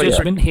used no to play.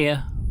 judgment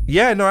here.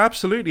 Yeah, no,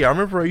 absolutely. I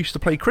remember I used to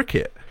play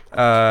cricket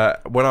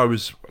when I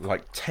was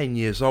like 10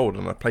 years old,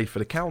 and I played for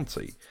the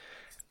county.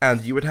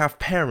 And you would have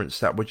parents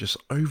that were just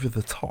over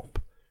the top,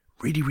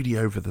 really, really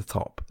over the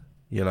top,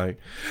 you know.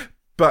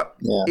 But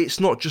Yeah. it's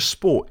not just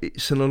sport;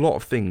 it's in a lot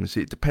of things.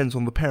 It depends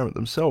on the parent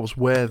themselves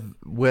where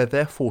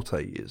their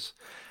forte is,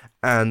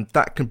 and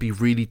that can be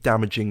really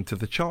damaging to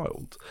the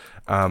child.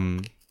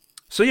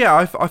 So yeah,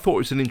 I thought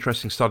it was an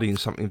interesting study and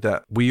something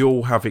that we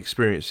all have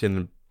experience in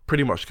and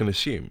pretty much can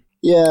assume.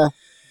 Yeah,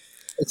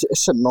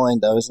 it's annoying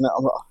though, isn't it?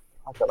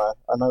 I don't know.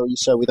 I know you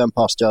say we don't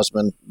pass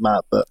judgment,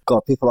 Matt, but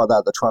God, people like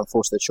that try and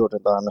force their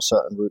children down a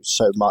certain route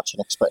so much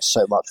and expect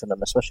so much from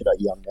them, especially at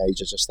a young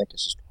age. I just think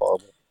it's just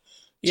horrible.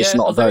 Just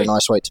not a very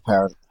nice way to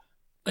parent.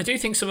 I do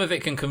think some of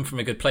it can come from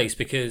a good place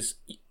because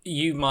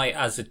you might,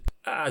 as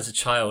a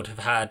child, have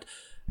had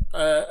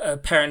a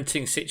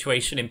parenting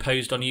situation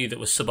imposed on you that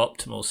was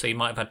suboptimal. So you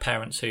might have had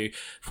parents who,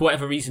 for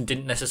whatever reason,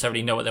 didn't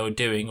necessarily know what they were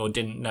doing or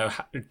didn't know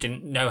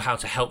how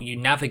to help you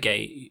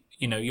navigate,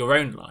 you know, your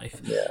own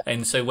life. Yeah.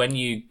 And so when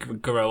you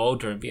grow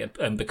older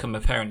and become a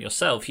parent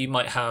yourself, you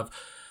might have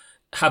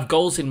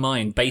goals in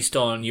mind based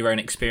on your own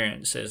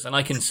experiences, and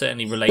I can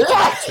certainly relate to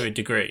that to a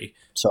degree.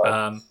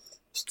 Sorry.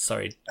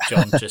 Sorry,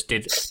 John just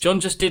did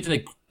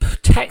a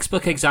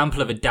textbook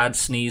example of a dad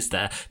sneeze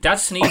there. Dad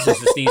sneezes are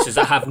sneezes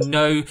that have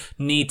no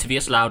need to be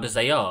as loud as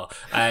they are.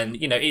 And,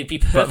 you know, it'd be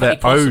perfectly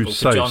possible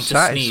for John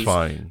to sneeze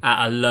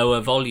at a lower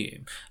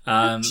volume.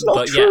 It's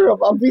not true.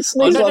 I've been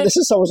sneezing like this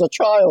since I was a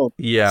child.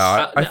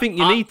 Yeah, I think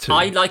you need to.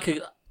 I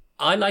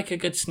like a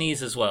good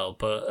sneeze as well,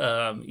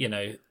 but, you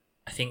know,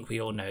 I think we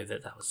all know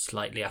that was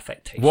slightly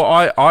affectation.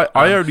 Well, I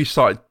only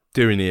started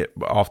doing it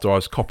after I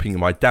was copying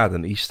my dad,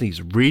 and he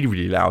sneezed really,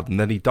 really loud, and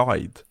then he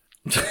died.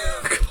 God.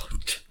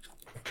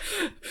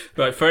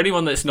 Right, for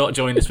anyone that's not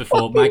joined us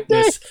before,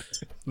 Magnus,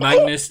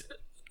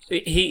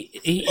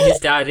 his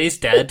dad is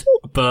dead,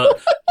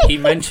 but he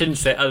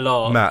mentions it a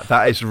lot. Matt,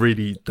 that's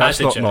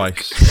not joke.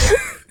 Nice.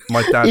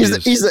 My dad He's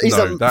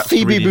that's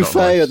Phoebe really not Buffet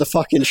nice. of the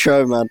fucking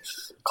show, man.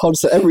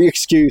 Constant, every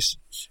excuse.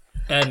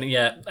 And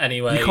yeah,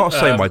 anyway. You can't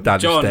say my dad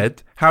John, is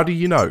dead. How do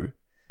you know?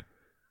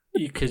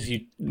 Because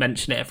you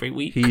mention it every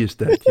week. He is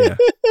dead, yeah.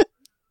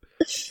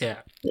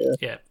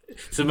 Yeah.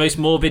 It's the most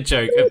morbid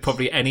joke of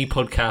probably any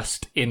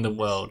podcast in the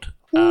world.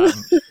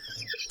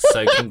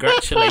 So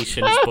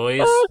congratulations,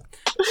 boys.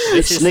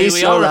 This is Sneeze who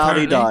we so are, loud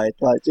he apparently. died.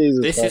 Like,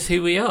 Jesus This Christ. is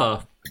who we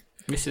are.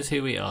 This is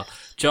who we are.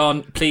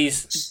 John,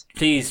 please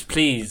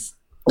just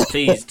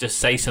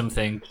say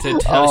something to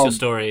tell us your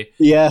story.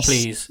 Yes,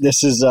 Please.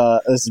 This is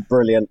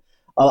brilliant.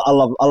 I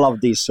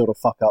love these sort of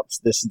fuck ups.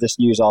 This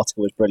news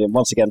article is brilliant.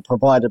 Once again,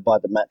 provided by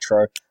the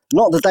Metro,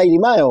 not the Daily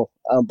Mail,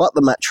 but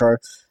the Metro.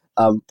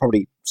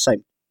 Probably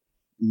same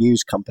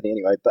news company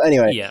anyway. But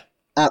anyway, Yeah.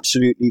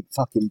 absolutely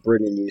fucking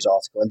brilliant news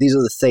article. And these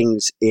are the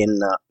things in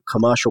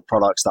commercial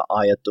products that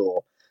I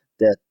adore.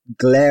 They're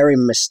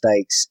glaring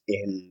mistakes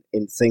in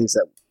things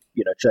that,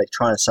 you know, they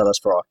try and sell us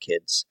for our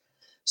kids.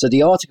 So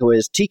the article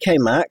is TK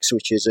Maxx,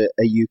 which is a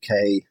UK.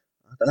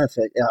 I don't know if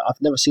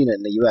I've never seen it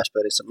in the US,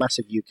 but it's a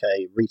massive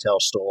UK retail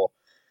store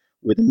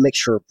with a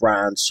mixture of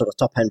brands, sort of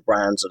top-end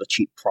brands at a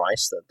cheap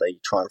price that they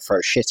try and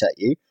throw shit at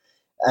you.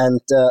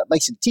 And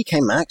basically,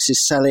 TK Maxx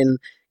is selling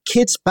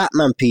kids'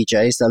 Batman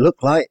PJs that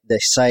look like, they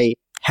say,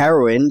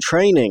 heroin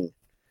training.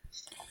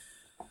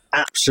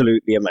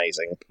 Absolutely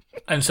amazing.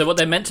 And so what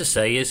they're meant to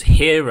say is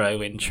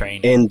hero in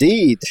training.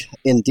 Indeed.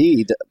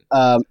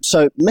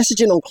 So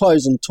messaging on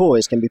clothes and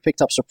toys can be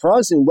picked up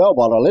surprisingly well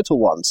by our little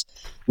ones,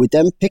 with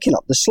them picking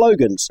up the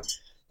slogans.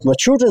 From a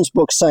children's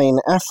book saying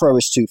Afro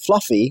is too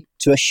fluffy,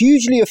 to a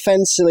hugely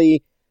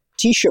offensively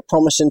t-shirt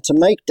promising to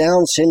make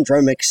Down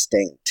syndrome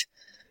extinct.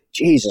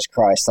 Jesus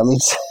Christ. I mean,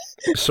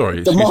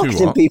 Sorry, the excuse me,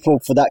 marketing what? people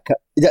for that.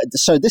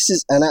 So this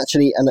is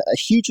a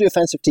hugely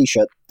offensive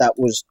t-shirt that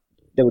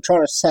they were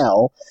trying to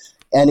sell,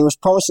 and it was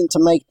promising to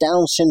make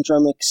Down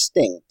syndrome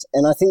extinct.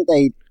 And I think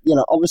they, you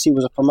know, obviously it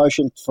was a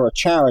promotion for a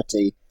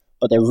charity,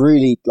 but they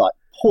really, like,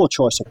 poor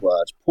choice of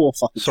words. Poor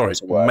fucking Sorry,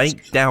 choice of words.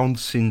 make Down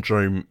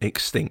syndrome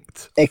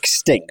extinct.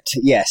 Extinct.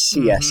 Yes.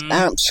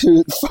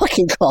 Absolute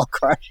fucking car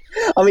crash.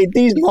 I mean,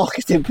 these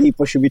marketing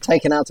people should be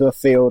taken out to a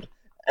field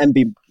and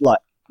be, like,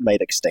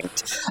 made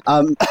extinct.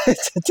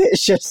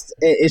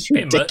 It's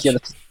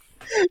ridiculous.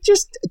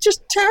 Just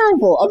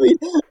terrible. I mean,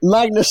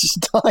 Magnus is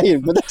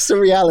dying, but that's the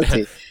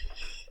reality.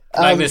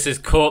 Magnus is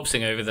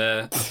corpsing over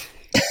there.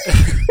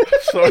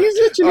 sorry. He's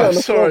literally on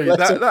the sorry. floor,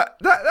 bless him.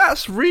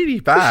 That's really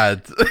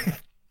bad.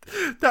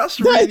 That's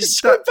That really is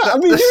so bad. I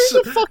mean, who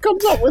the fuck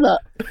comes up with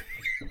that?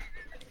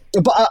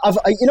 But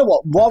you know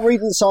what? While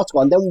reading this article,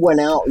 I then went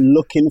out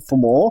looking for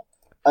more.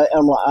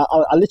 I'm like,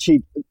 I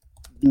literally,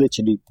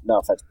 no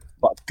offense,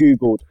 but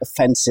Googled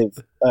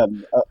offensive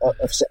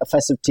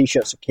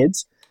T-shirts for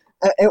kids,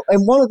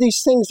 and one of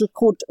these things was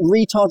called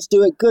 "Retards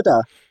Do It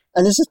Gooder,"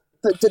 and there's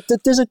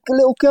a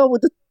little girl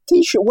with a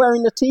T-shirt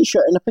wearing the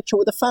T-shirt in a picture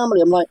with a family.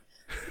 I'm like,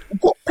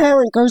 what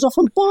parent goes off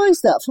and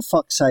buys that, for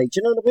fuck's sake? Do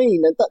you know what I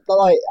mean?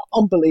 Like,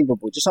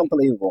 unbelievable, just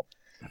unbelievable.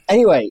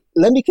 Anyway,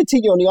 let me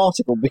continue on the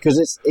article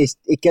because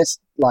it gets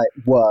like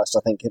worse,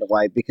 I think, in a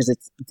way, because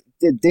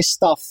this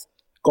stuff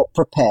got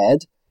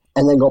prepared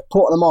and then got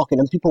put on the market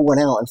and people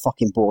went out and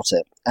fucking bought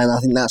it. And I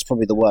think that's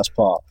probably the worst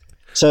part.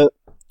 So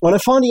when I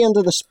find the end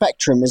of the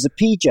spectrum is a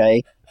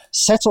PJ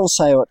set on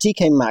sale at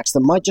TK Maxx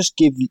that might just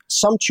give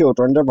some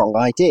children the wrong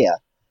idea.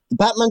 The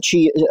Batman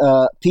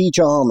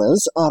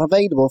pyjamas are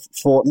available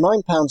for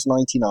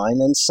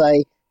 £9.99 and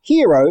say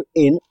hero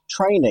in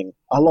training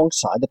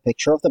alongside a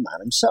picture of the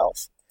man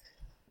himself.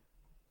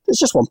 There's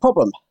just one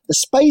problem. The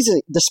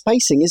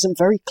spacing isn't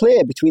very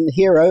clear between the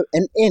hero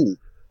and in,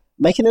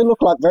 making it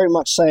look like very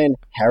much saying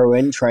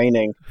heroin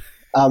training.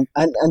 And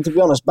to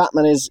be honest,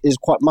 Batman is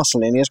quite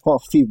muscly and he has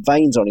quite a few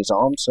veins on his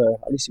arm, so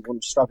at least he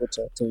wouldn't struggle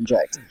to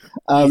inject.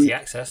 Easy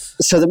access.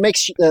 So the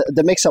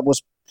mix-up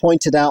was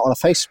pointed out on a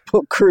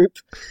Facebook group,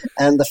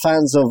 and the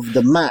fans of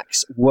the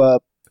Max were,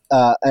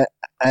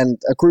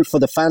 and a group for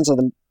the fans of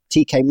the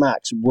TK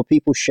Maxx where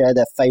people share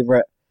their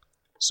favourite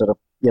sort of,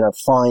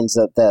 finds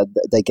that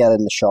they get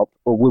in the shop,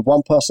 with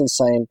one person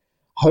saying,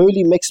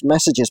 "Holy mixed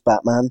messages,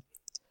 Batman."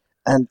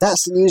 And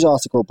that's the news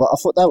article, but I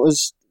thought that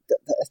was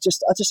I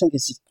just think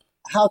it's just,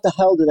 how the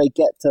hell do they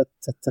get to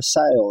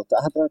sale?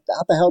 How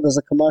the hell does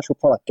a commercial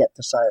product get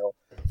to sale?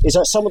 Is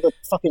that some of the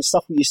fucking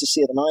stuff we used to see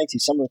in the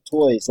 90s, some of the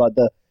toys, like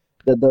the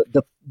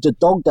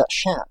dog that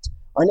shat.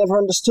 I never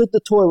understood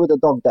the toy with the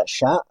dog that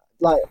shat.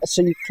 Like,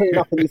 so you clean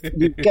up and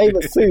you gave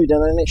it food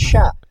and then it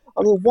shat.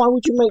 I mean, why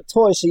would you make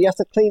toys so you have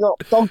to clean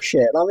up dog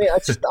shit? I mean,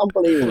 it's just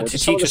unbelievable. To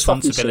teach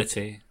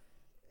responsibility.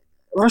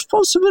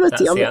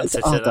 Responsibility. That's the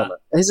answer to that.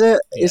 Is it?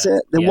 Yeah. Is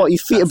it? Yeah, what you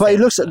feed? But it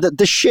looks at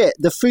the shit.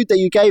 The food that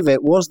you gave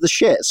it was the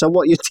shit. So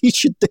what you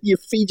teach you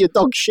feed your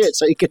dog shit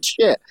so you can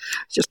shit.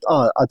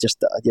 I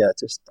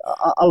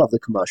love the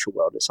commercial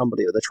world. It's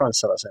unbelievable. They're trying to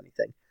sell us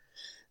anything.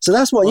 So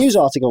that's my news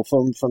article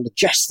from the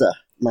Jester.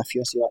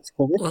 Matthew, as you like to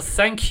call me. Well,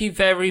 thank you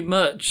very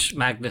much,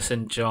 Magnus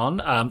and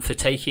John, for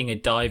taking a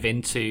dive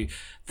into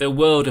the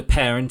world of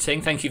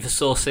parenting. Thank you for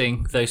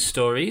sourcing those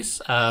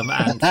stories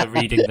and for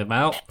reading them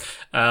out.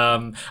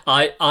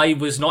 I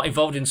was not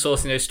involved in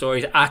sourcing those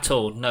stories at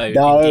all. No,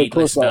 indeed,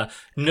 listener.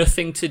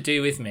 Nothing to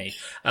do with me.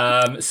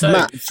 So,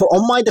 Matt,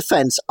 on my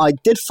defence, I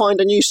did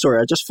find a news story.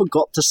 I just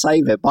forgot to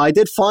save it, but I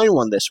did find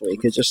one this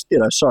week. It's just,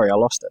 sorry, I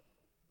lost it.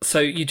 So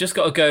you just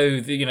got to go,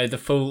 the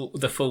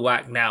full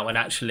whack now and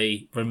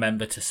actually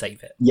remember to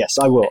save it. Yes,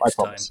 I will. I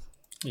promise. Time.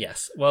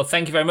 Yes. Well,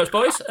 thank you very much,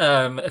 boys,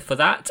 for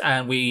that.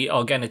 And we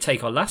are going to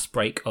take our last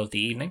break of the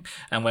evening.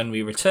 And when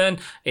we return,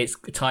 it's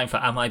time for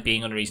Am I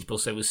Being Unreasonable?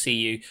 So we'll see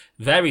you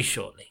very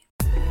shortly.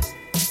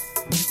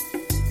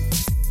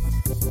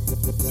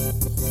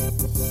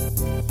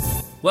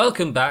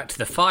 Welcome back to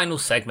the final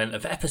segment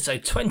of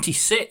episode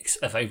 26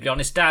 of Overly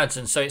Honest Dads,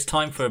 and so it's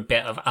time for a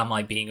bit of Am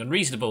I Being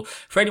Unreasonable?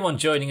 For anyone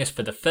joining us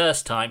for the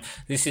first time,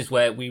 this is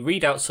where we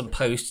read out some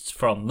posts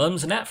from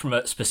Mumsnet, from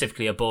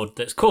specifically a board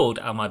that's called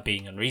Am I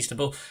Being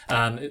Unreasonable,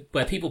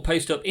 where people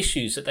post up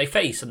issues that they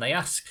face and they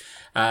ask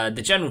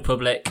the general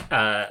public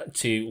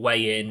to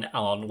weigh in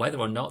on whether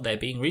or not they're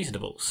being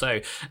reasonable. So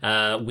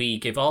we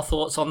give our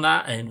thoughts on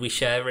that and we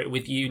share it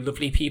with you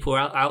lovely people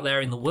out there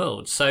in the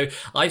world. So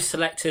I've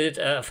selected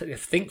I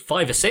think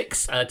 5 or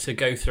 6 to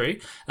go through.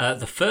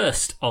 The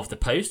first of the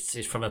posts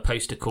is from a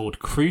poster called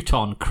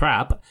Crouton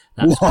Crab.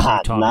 That's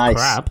Crouton nice.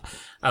 Crab.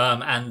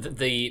 And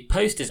the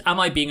post is,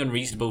 Am I Being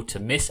Unreasonable to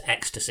Miss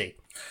Ecstasy?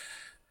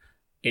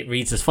 It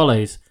reads as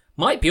follows.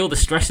 Might be all the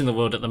stress in the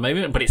world at the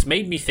moment, but it's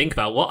made me think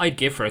about what I'd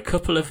give for a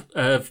couple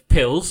of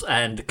pills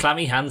and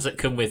clammy hands that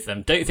come with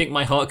them. Don't think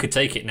my heart could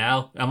take it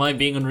now. Am I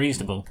being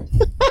unreasonable?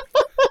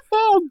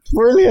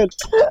 Brilliant.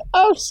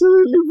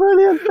 Absolutely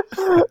brilliant.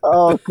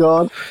 Oh,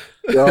 God.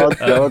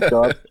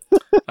 God.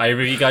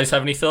 Either of you guys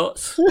have any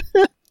thoughts?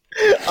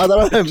 I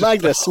don't know,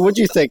 Magnus. What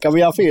do you think? I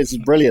mean, I think it's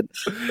brilliant.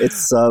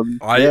 It's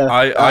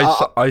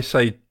I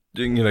say,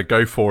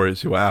 go for it.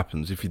 See what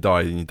happens. If you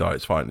die, then you die.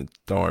 It's fine.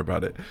 Don't worry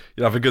about it.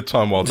 You'll have a good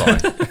time while dying.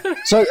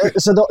 So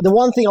the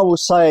one thing I will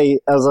say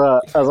as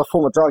a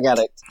former drug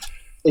addict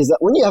is that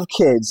when you have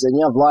kids and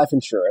you have life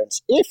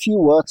insurance, if you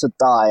were to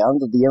die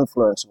under the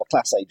influence of a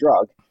Class A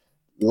drug,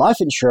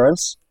 life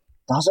insurance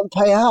doesn't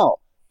pay out.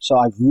 So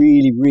I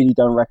really, really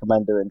don't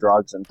recommend doing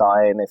drugs and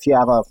dying. If you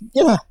have a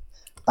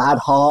bad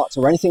heart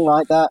or anything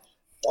like that,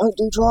 don't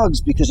do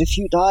drugs, because if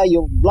you die,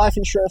 your life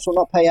insurance will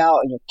not pay out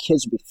and your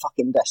kids will be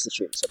fucking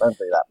destitute. So don't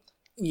do that.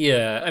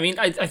 Yeah, I mean,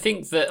 I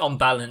think that on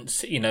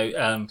balance,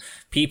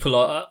 people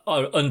are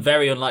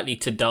very unlikely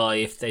to die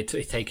if they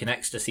take an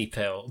ecstasy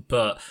pill.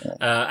 But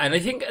and I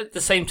think at the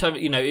same time,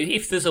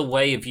 if there's a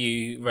way of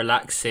you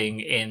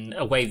relaxing in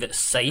a way that's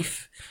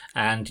safe,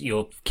 and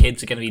your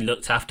kids are going to be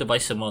looked after by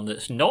someone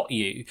that's not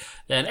you,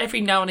 then every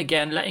now and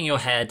again, letting your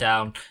hair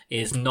down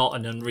is not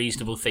an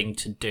unreasonable thing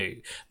to do.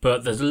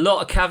 But there's a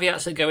lot of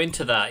caveats that go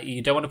into that.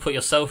 You don't want to put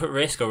yourself at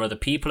risk or other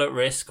people at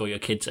risk or your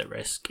kids at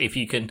risk. If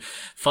you can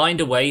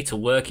find a way to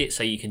work it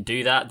so you can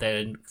do that,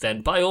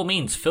 then by all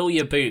means, fill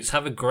your boots,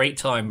 have a great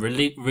time,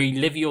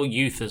 relive your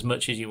youth as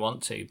much as you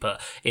want to, but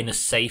in a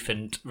safe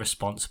and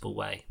responsible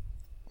way.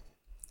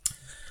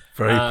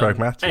 Very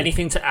pragmatic.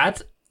 Anything to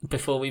add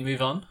before we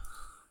move on?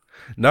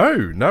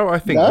 No, I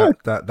think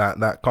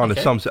that kind of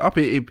sums it up.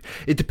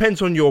 It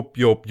depends on your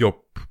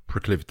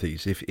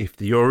proclivities.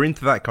 If you're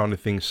into that kind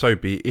of thing, so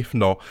be it. If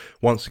not,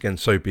 once again,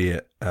 so be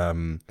it.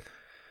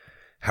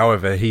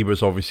 However, he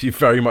was obviously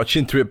very much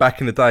into it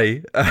back in the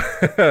day.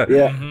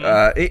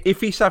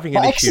 If he's having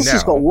an issue now,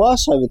 it's got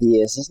worse over the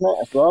years, isn't it?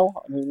 As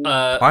well, I mean,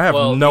 I have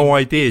no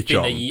idea,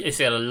 John.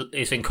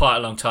 It's been quite a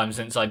long time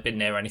since I've been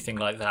near anything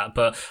like that,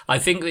 but I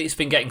think that it's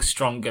been getting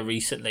stronger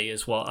recently,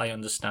 is what I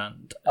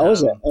understand. Oh,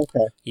 is it?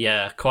 Okay.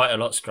 Yeah, quite a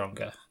lot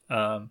stronger.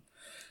 I'm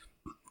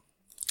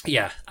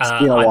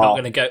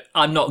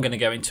not going to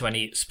go into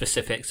any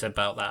specifics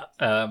about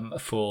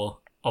that for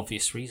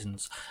obvious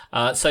reasons.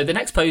 So the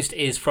next post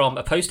is from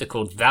a poster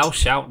called Thou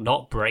Shalt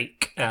Not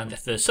Break, and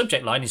the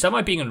subject line is, am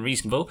I being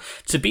unreasonable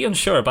to be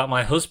unsure about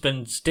my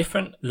husband's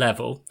different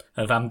level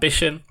of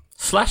ambition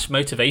 /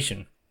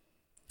 motivation?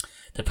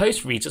 The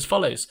post reads as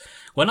follows.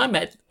 When I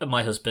met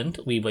my husband,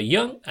 we were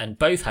young and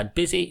both had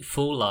busy,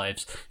 full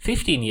lives.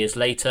 15 years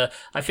later,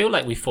 I feel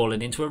like we've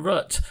fallen into a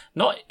rut.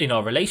 Not in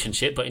our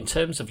relationship, but in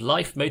terms of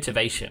life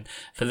motivation.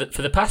 For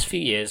the past few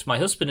years, my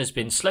husband has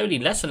been slowly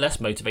less and less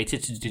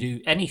motivated to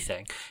do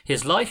anything.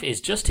 His life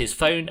is just his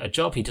phone, a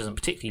job he doesn't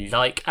particularly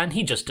like, and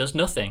he just does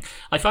nothing.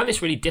 I find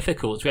this really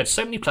difficult. We had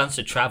so many plans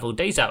to travel,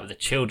 days out with the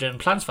children,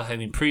 plans for home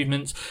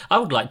improvements. I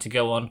would like to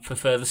go on for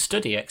further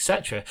study,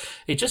 etc.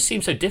 It just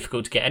seems so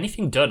difficult to get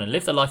anything done and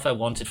live the life I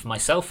wanted for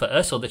myself, for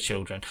us or the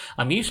children.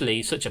 I'm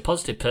usually such a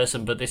positive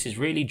person, but this is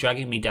really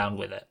dragging me down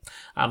with it.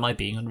 Am I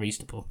being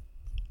unreasonable?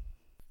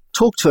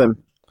 Talk to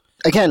him.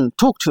 Again,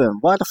 talk to him.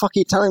 Why the fuck are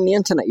you telling the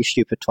internet, you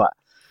stupid twat?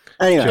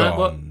 Anyway.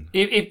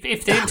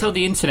 If they didn't tell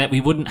the internet,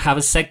 we wouldn't have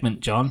a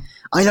segment, John.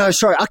 I know,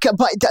 sorry.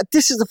 But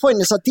this is the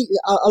point. It's like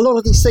a lot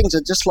of these things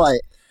are just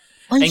like...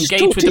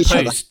 Engage with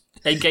the post.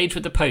 Engage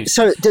with the post.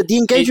 So the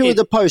engagement with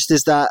the post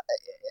is that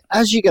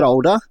as you get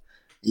older,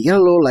 you get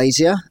a little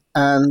lazier,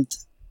 and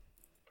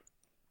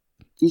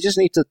you just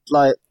need to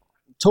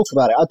talk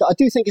about it. I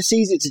do think it's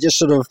easy to just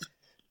sort of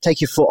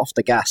take your foot off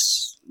the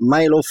gas,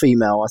 male or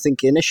female. I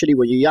think initially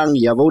when you're young,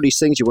 you have all these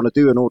things you want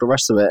to do and all the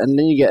rest of it, and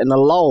then you get in a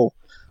lull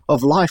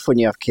of life when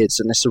you have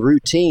kids, and it's a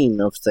routine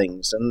of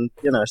things, and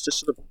it's just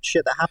sort of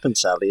shit that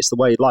happens. Sadly, it's the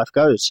way life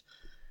goes.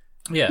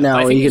 Yeah.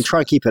 Now you can try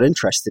and keep it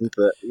interesting,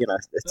 but you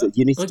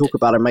need to talk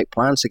about it, and make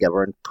plans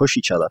together, and push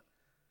each other.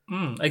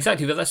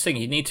 Exactly, but that's the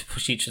thing. You need to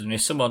push each other. And if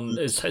someone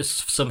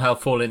has somehow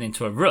fallen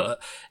into a rut,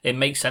 it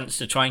makes sense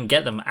to try and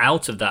get them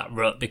out of that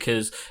rut,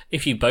 because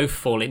if you both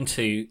fall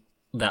into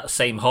that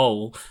same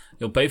hole,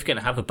 you're both going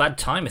to have a bad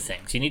time of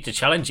things. You need to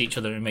challenge each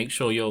other and make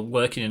sure you're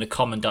working in a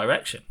common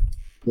direction.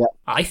 Yeah,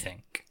 I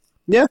think.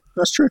 Yeah,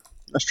 that's true.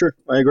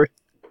 I agree.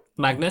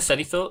 Magnus,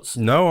 any thoughts?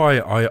 No,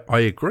 I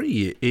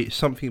agree. It's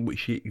something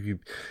which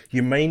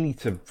you may need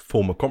to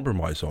form a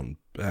compromise on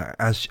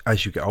as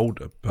you get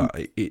older, but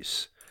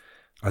it's...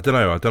 I don't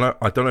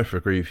know if I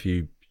agree with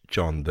you,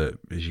 John, that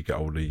as you get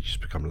older, you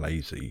just become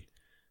lazy.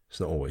 It's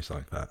not always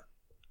like that.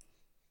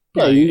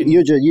 Yeah,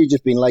 you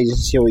just been lazy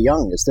since you were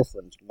young. It's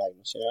different,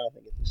 Magnus. I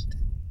think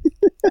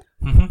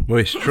it's... Well,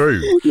 it's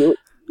true.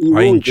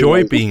 I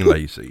enjoy being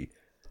lazy.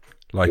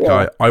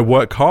 I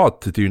work hard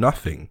to do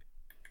nothing.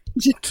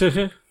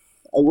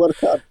 I work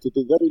hard to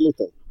do very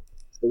little.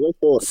 It's the way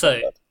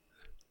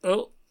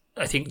forward.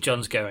 I think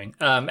John's going.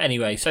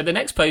 Anyway, so the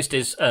next post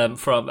is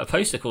from a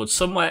poster called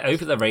Somewhere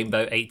Over the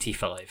Rainbow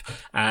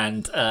 85.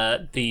 And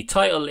the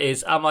title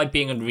is, Am I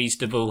Being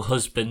Unreasonable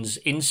Husband's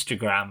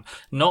Instagram?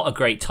 Not a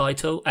great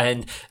title.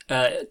 And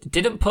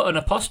didn't put an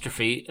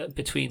apostrophe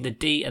between the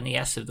D and the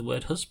S of the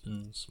word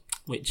husbands,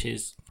 which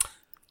is,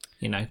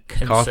 concerning.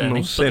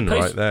 Cardinal sin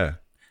right there.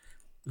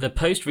 The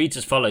post reads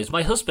as follows.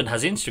 My husband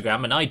has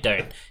Instagram and I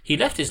don't. He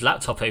left his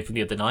laptop open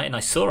the other night and I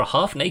saw a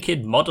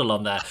half-naked model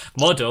on there.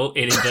 Model,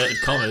 in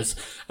inverted commas.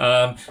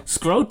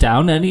 Scrolled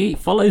down and he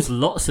follows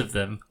lots of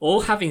them,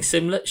 all having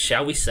similar,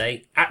 shall we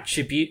say,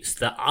 attributes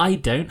that I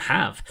don't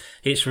have.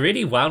 It's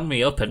really wound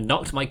me up and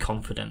knocked my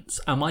confidence.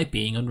 Am I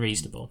being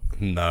unreasonable?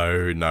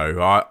 No,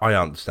 I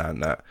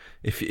understand that.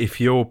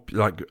 If you're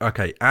like,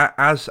 okay,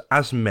 as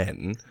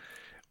men,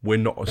 we're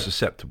not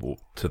susceptible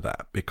to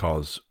that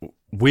because...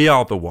 we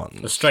are the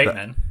ones. The straight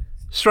men.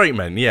 Straight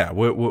men, yeah.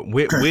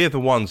 We're the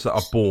ones that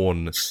are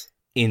born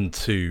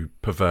into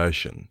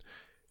perversion.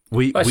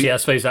 I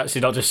suppose actually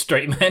not just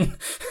straight men.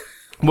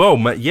 Well,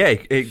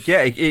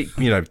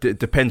 it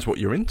depends what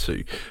you're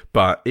into,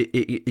 but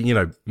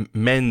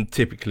men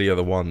typically are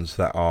the ones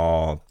that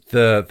are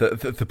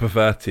the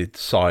perverted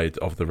side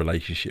of the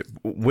relationship.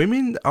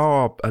 Women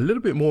are a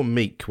little bit more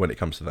meek when it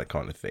comes to that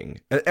kind of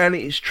thing, and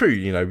it's true.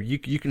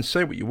 You can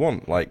say what you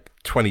want, like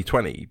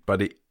 2020,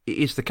 but it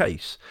is the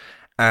case.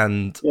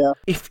 And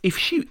if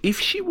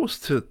she was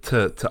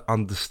to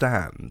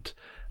understand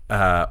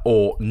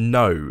or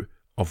know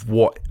of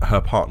what her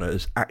partner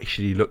has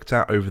actually looked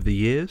at over the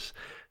years,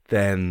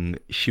 then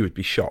she would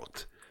be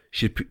shocked.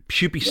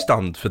 She'd be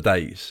stunned for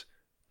days,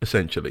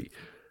 essentially.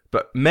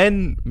 But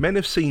men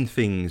have seen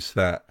things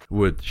that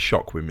would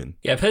shock women.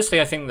 Yeah,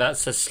 personally, I think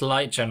that's a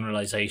slight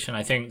generalization.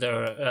 I think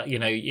there are,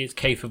 it's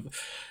capable.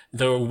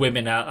 There are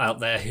women out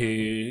there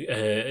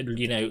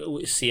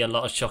who, see a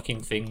lot of shocking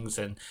things,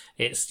 and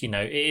it's, it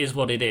is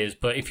what it is.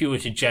 But if you were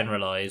to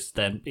generalize,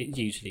 then it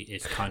usually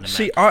is kind of.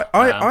 See,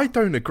 I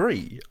don't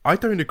agree. I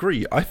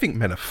think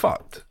men are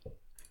fucked.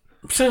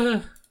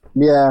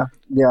 Yeah,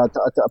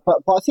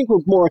 but I think we're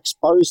more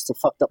exposed to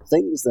fucked up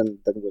things than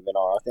women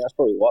are. I think that's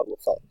probably why we're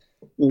fucked.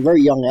 At a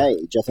very young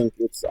age, I think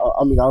it's.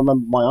 I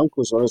remember my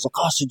uncles always like,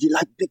 "Oh, so do you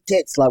like big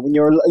tits?" Like when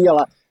you're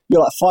like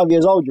 5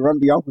 years old, you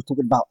remember your uncle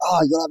talking about,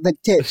 "Oh, you like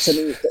big tits,"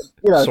 and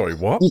Sorry,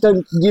 what? You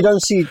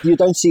don't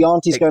see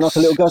aunties going up to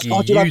little girls.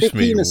 "Oh, do you like big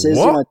penises?"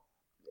 What?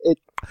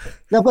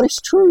 No, but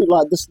it's true.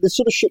 Like this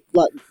sort of shit,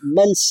 like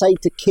men say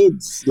to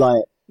kids,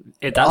 like,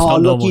 that's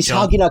not normal, look, he's John.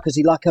 hugging her because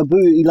he likes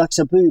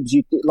her boobs.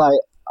 You like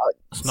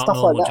It's not stuff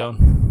normal, like that.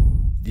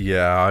 John.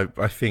 Yeah,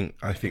 I think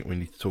we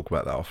need to talk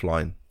about that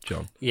offline,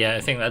 John. Yeah,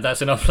 I think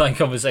that's an offline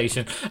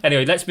conversation.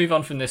 Anyway, let's move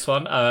on from this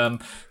one.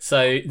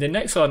 So the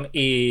next one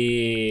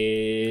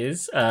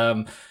is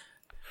from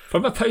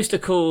a poster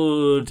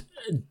called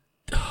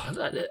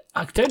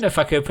I don't know if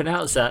I can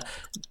pronounce that.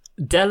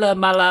 Del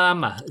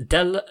Alamamama.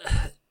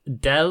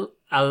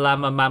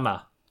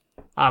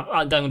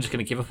 I'm just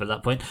going to give up at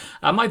that point.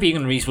 Am I being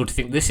unreasonable to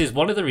think this is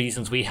one of the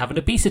reasons we have an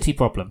obesity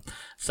problem?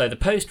 So the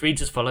post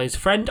reads as follows.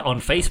 Friend on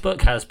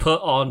Facebook has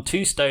put on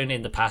 2 stone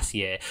in the past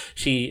year.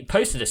 She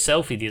posted a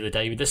selfie the other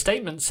day with a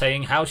statement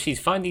saying how she's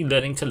finally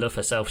learning to love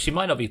herself. She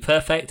might not be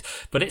perfect,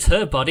 but it's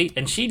her body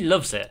and she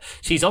loves it.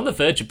 She's on the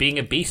verge of being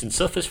obese and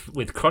suffers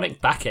with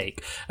chronic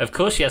backache. Of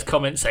course, she has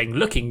comments saying,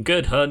 "Looking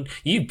good, hun,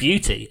 you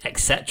beauty,"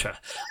 etc.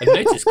 I've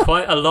noticed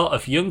quite a lot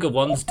of younger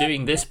ones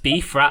doing this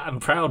be fat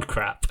and proud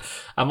crap.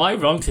 Am I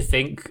wrong to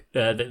think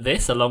that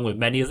this, along with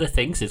many other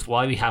things, is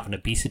why we have an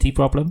obesity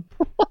problem?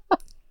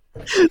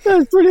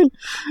 That's brilliant.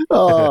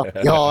 Oh,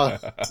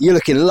 you're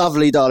looking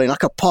lovely, darling. I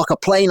could park a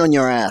plane on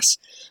your ass.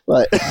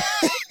 Like,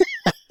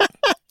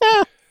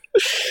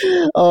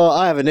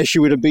 I have an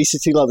issue with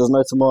obesity like there's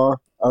no tomorrow.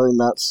 I think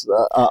that's.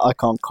 I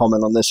can't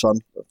comment on this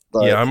one.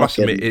 I must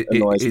admit,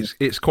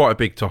 it's quite a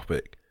big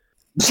topic.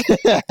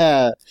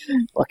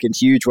 Fucking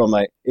huge one,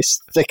 mate. It's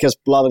thick as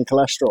blood and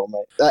cholesterol,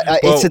 mate.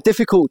 It's a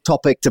difficult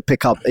topic to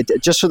pick up.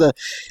 Just for the,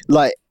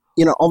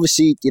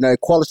 obviously,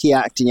 Equality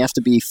Act, and you have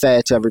to be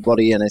fair to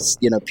everybody, and it's,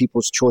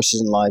 people's choices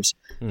in lives.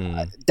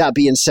 That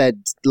being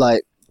said,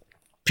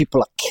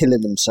 people are killing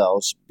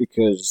themselves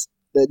because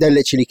they're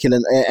literally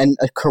killing, and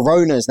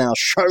Corona has now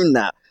shown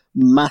that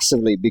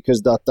massively,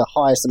 because the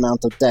highest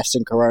amount of deaths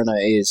in Corona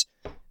is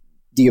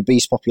the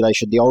obese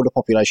population, the older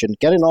population.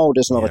 Getting old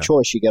is not a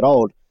choice. You get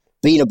old.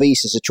 Being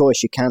obese is a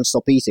choice. You can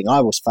stop eating.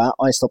 I was fat.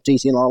 I stopped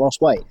eating and I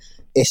lost weight.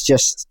 It's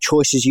just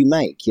choices you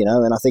make,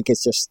 and I think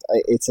it's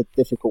a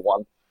difficult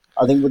one.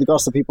 I think with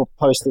regards to people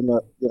posting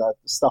the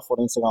stuff on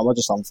Instagram, I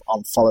just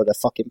unfollow their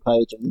fucking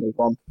page and move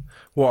on.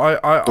 Well,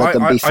 I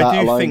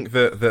do think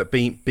that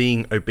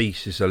being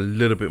obese is a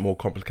little bit more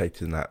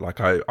complicated than that.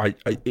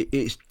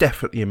 It's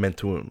definitely a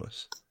mental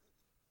illness.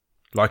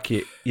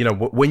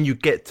 When you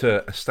get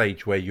to a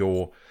stage where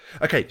you're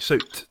okay, so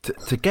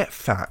to get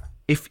fat.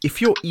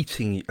 If you're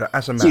eating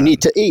as a man, you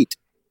need to eat.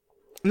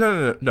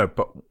 No.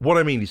 But what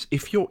I mean is,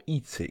 if you're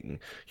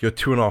eating your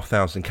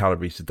 2,500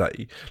 calories a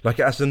day, like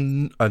as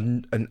an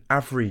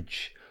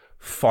average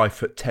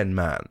 5'10"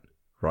 man,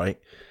 right?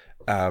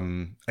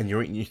 And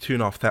you're eating your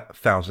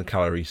 2,500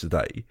 calories a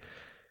day,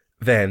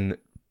 then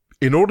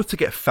in order to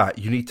get fat,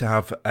 you need to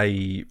have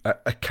a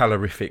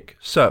calorific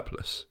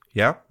surplus.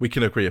 Yeah, we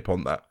can agree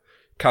upon that.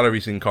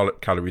 Calories in,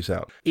 calories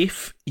out.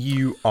 If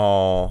you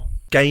are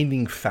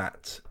gaining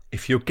fat,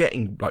 if you're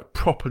getting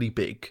properly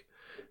big,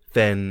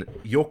 then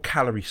your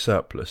calorie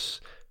surplus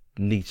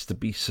needs to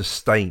be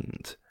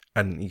sustained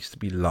and it needs to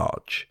be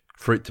large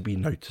for it to be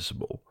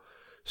noticeable.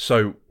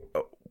 So,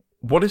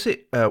 what is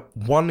it?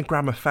 1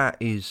 gram of fat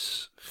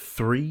is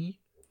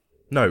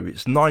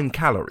 9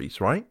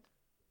 calories, right?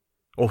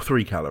 Or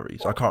 3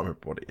 calories. I can't remember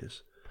what it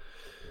is.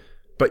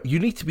 But you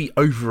need to be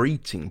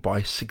overeating by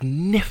a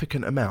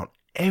significant amount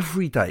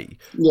every day,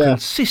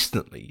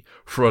 consistently,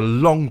 for a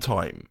long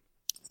time.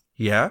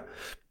 Yeah?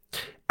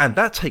 And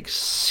that takes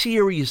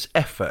serious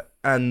effort,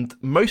 and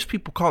most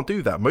people can't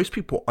do that. Most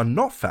people are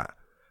not fat.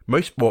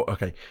 Most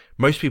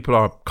people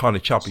are kind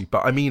of chubby,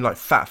 but I mean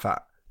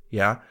fat,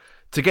 yeah?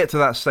 To get to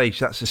that stage,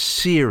 that's a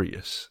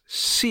serious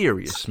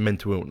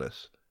mental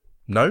illness.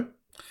 No?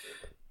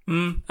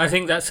 I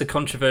think that's a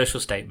controversial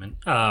statement,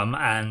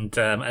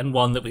 and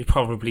one that we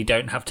probably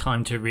don't have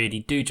time to really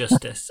do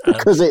justice.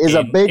 Because it is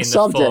a big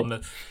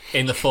subject.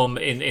 In the form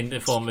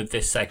of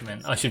this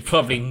segment, I should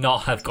probably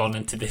not have gone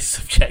into this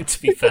subject.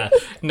 To be fair,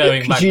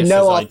 knowing Magnus you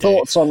know as our I do.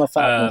 thoughts on the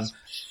fatness.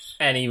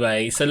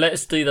 Anyway, so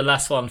let's do the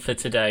last one for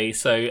today.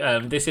 So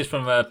this is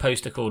from a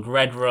poster called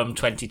Red Rum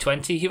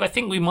 2020, who I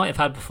think we might have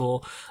had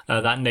before.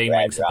 That name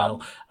rings a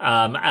bell.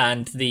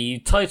 And the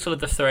title of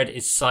the thread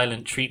is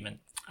Silent Treatment.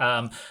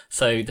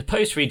 So the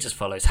post reads as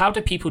follows. How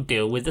do people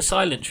deal with the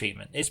silent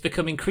treatment? It's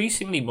become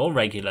increasingly more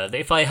regular that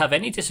if I have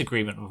any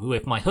disagreement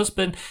with my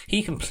husband,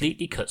 he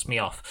completely cuts me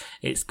off.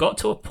 It's got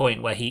to a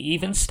point where he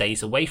even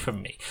stays away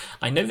from me.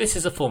 I know this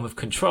is a form of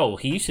control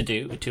he used to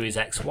do to his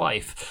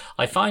ex-wife.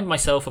 I find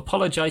myself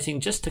apologising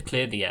just to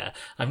clear the air.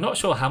 I'm not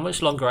sure how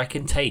much longer I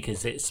can take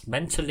as it's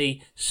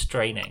mentally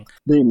straining.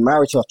 Being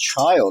married to a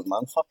child,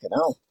 man. Fucking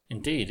hell.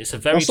 Indeed, it's a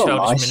very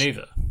childish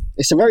manoeuvre.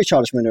 It's a very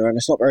childish manoeuvre and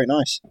it's not very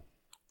nice.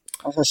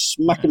 I'll just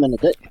smack him in the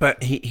dick.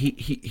 But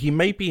he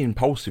may be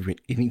impulsive.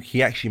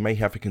 He actually may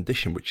have a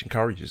condition which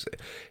encourages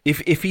it.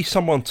 If he's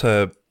someone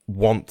to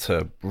want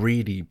to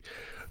really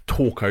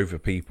talk over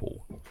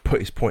people,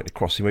 put his point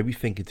across, he may be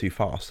thinking too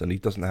fast, and he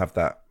doesn't have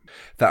that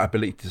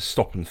ability to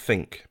stop and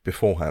think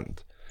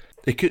beforehand.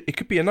 It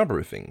could be a number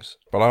of things,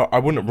 but I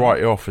wouldn't write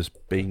it off as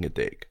being a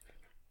dick.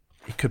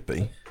 It could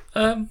be.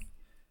 I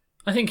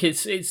think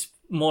it's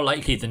more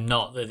likely than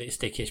not that it's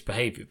dickish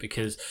behaviour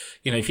because,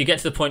 if you get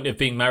to the point of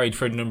being married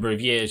for a number of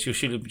years,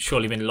 you'll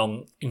surely been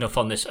long enough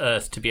on this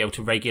earth to be able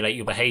to regulate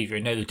your behaviour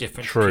and know the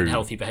difference between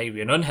healthy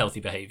behaviour and unhealthy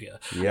behaviour.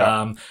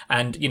 Yeah.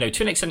 And,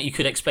 to an extent, you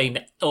could explain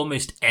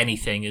almost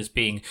anything as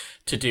being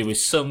to do with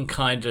some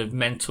kind of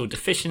mental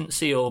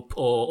deficiency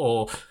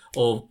or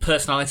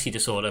personality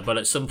disorder, but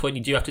at some point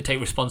you do have to take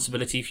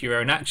responsibility for your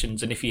own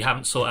actions, and if you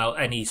haven't sought out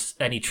any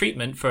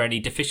treatment for any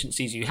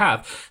deficiencies you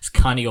have, it's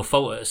kind of your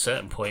fault at a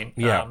certain point.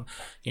 Yeah.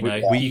 You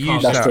use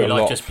can't that just a be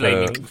like lot just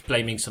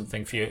blaming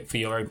something for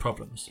your own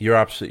problems. You're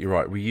absolutely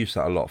right. We used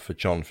that a lot for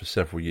John for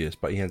several years,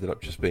 but he ended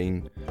up just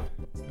being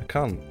a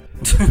cunt.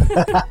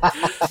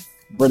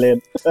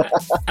 Brilliant.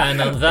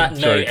 And on that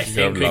note, I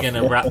think we're going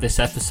to wrap this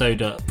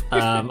episode up.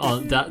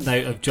 On that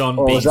note of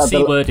John being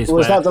C-word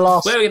was that the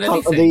last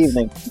cunt of the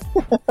evening?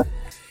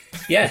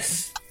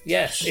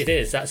 Yes, it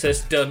is. That's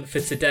us done for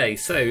today.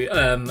 So,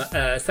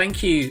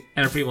 thank you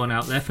everyone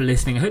out there for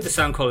listening. I hope the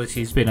sound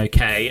quality has been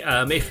okay.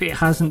 If it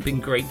hasn't been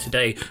great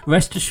today,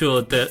 rest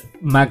assured that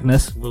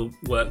Magnus will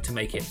work to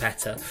make it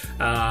better.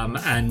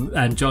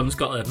 And John's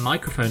got a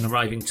microphone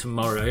arriving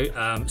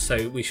tomorrow,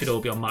 so we should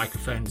all be on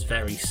microphones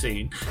very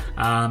soon.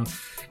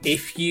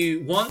 If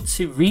you want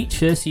to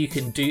reach us, you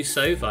can do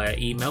so via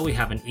email. We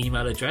have an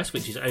email address,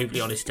 which is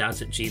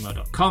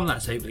overlyhonestdads@gmail.com.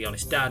 That's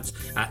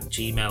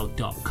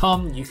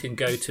overlyhonestdads@gmail.com. You can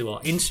go to our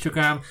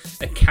Instagram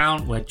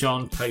account where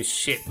John posts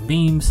shit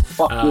memes.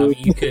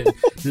 You can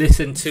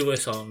listen to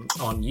us on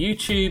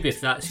YouTube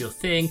if that's your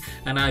thing.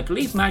 And I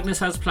believe Magnus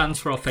has plans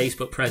for our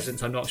Facebook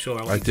presence. I'm not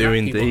sure what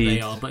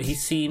they are, but he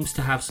seems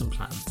to have some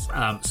plans.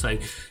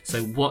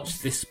 So watch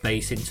this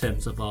space in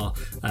terms of our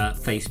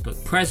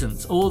Facebook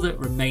presence. All that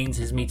remains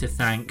is me to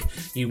thank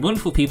you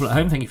wonderful people at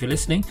home. Thank you for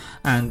listening,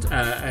 and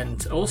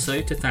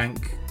also to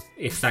thank,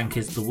 if thank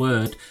is the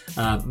word,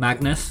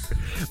 Magnus.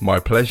 My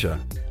pleasure.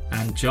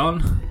 And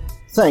John.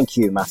 Thank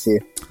you, Matthew.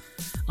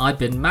 I've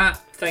been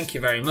Matt. Thank you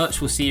very much.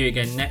 We'll see you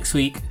again next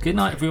week. Good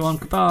night, everyone.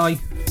 Goodbye.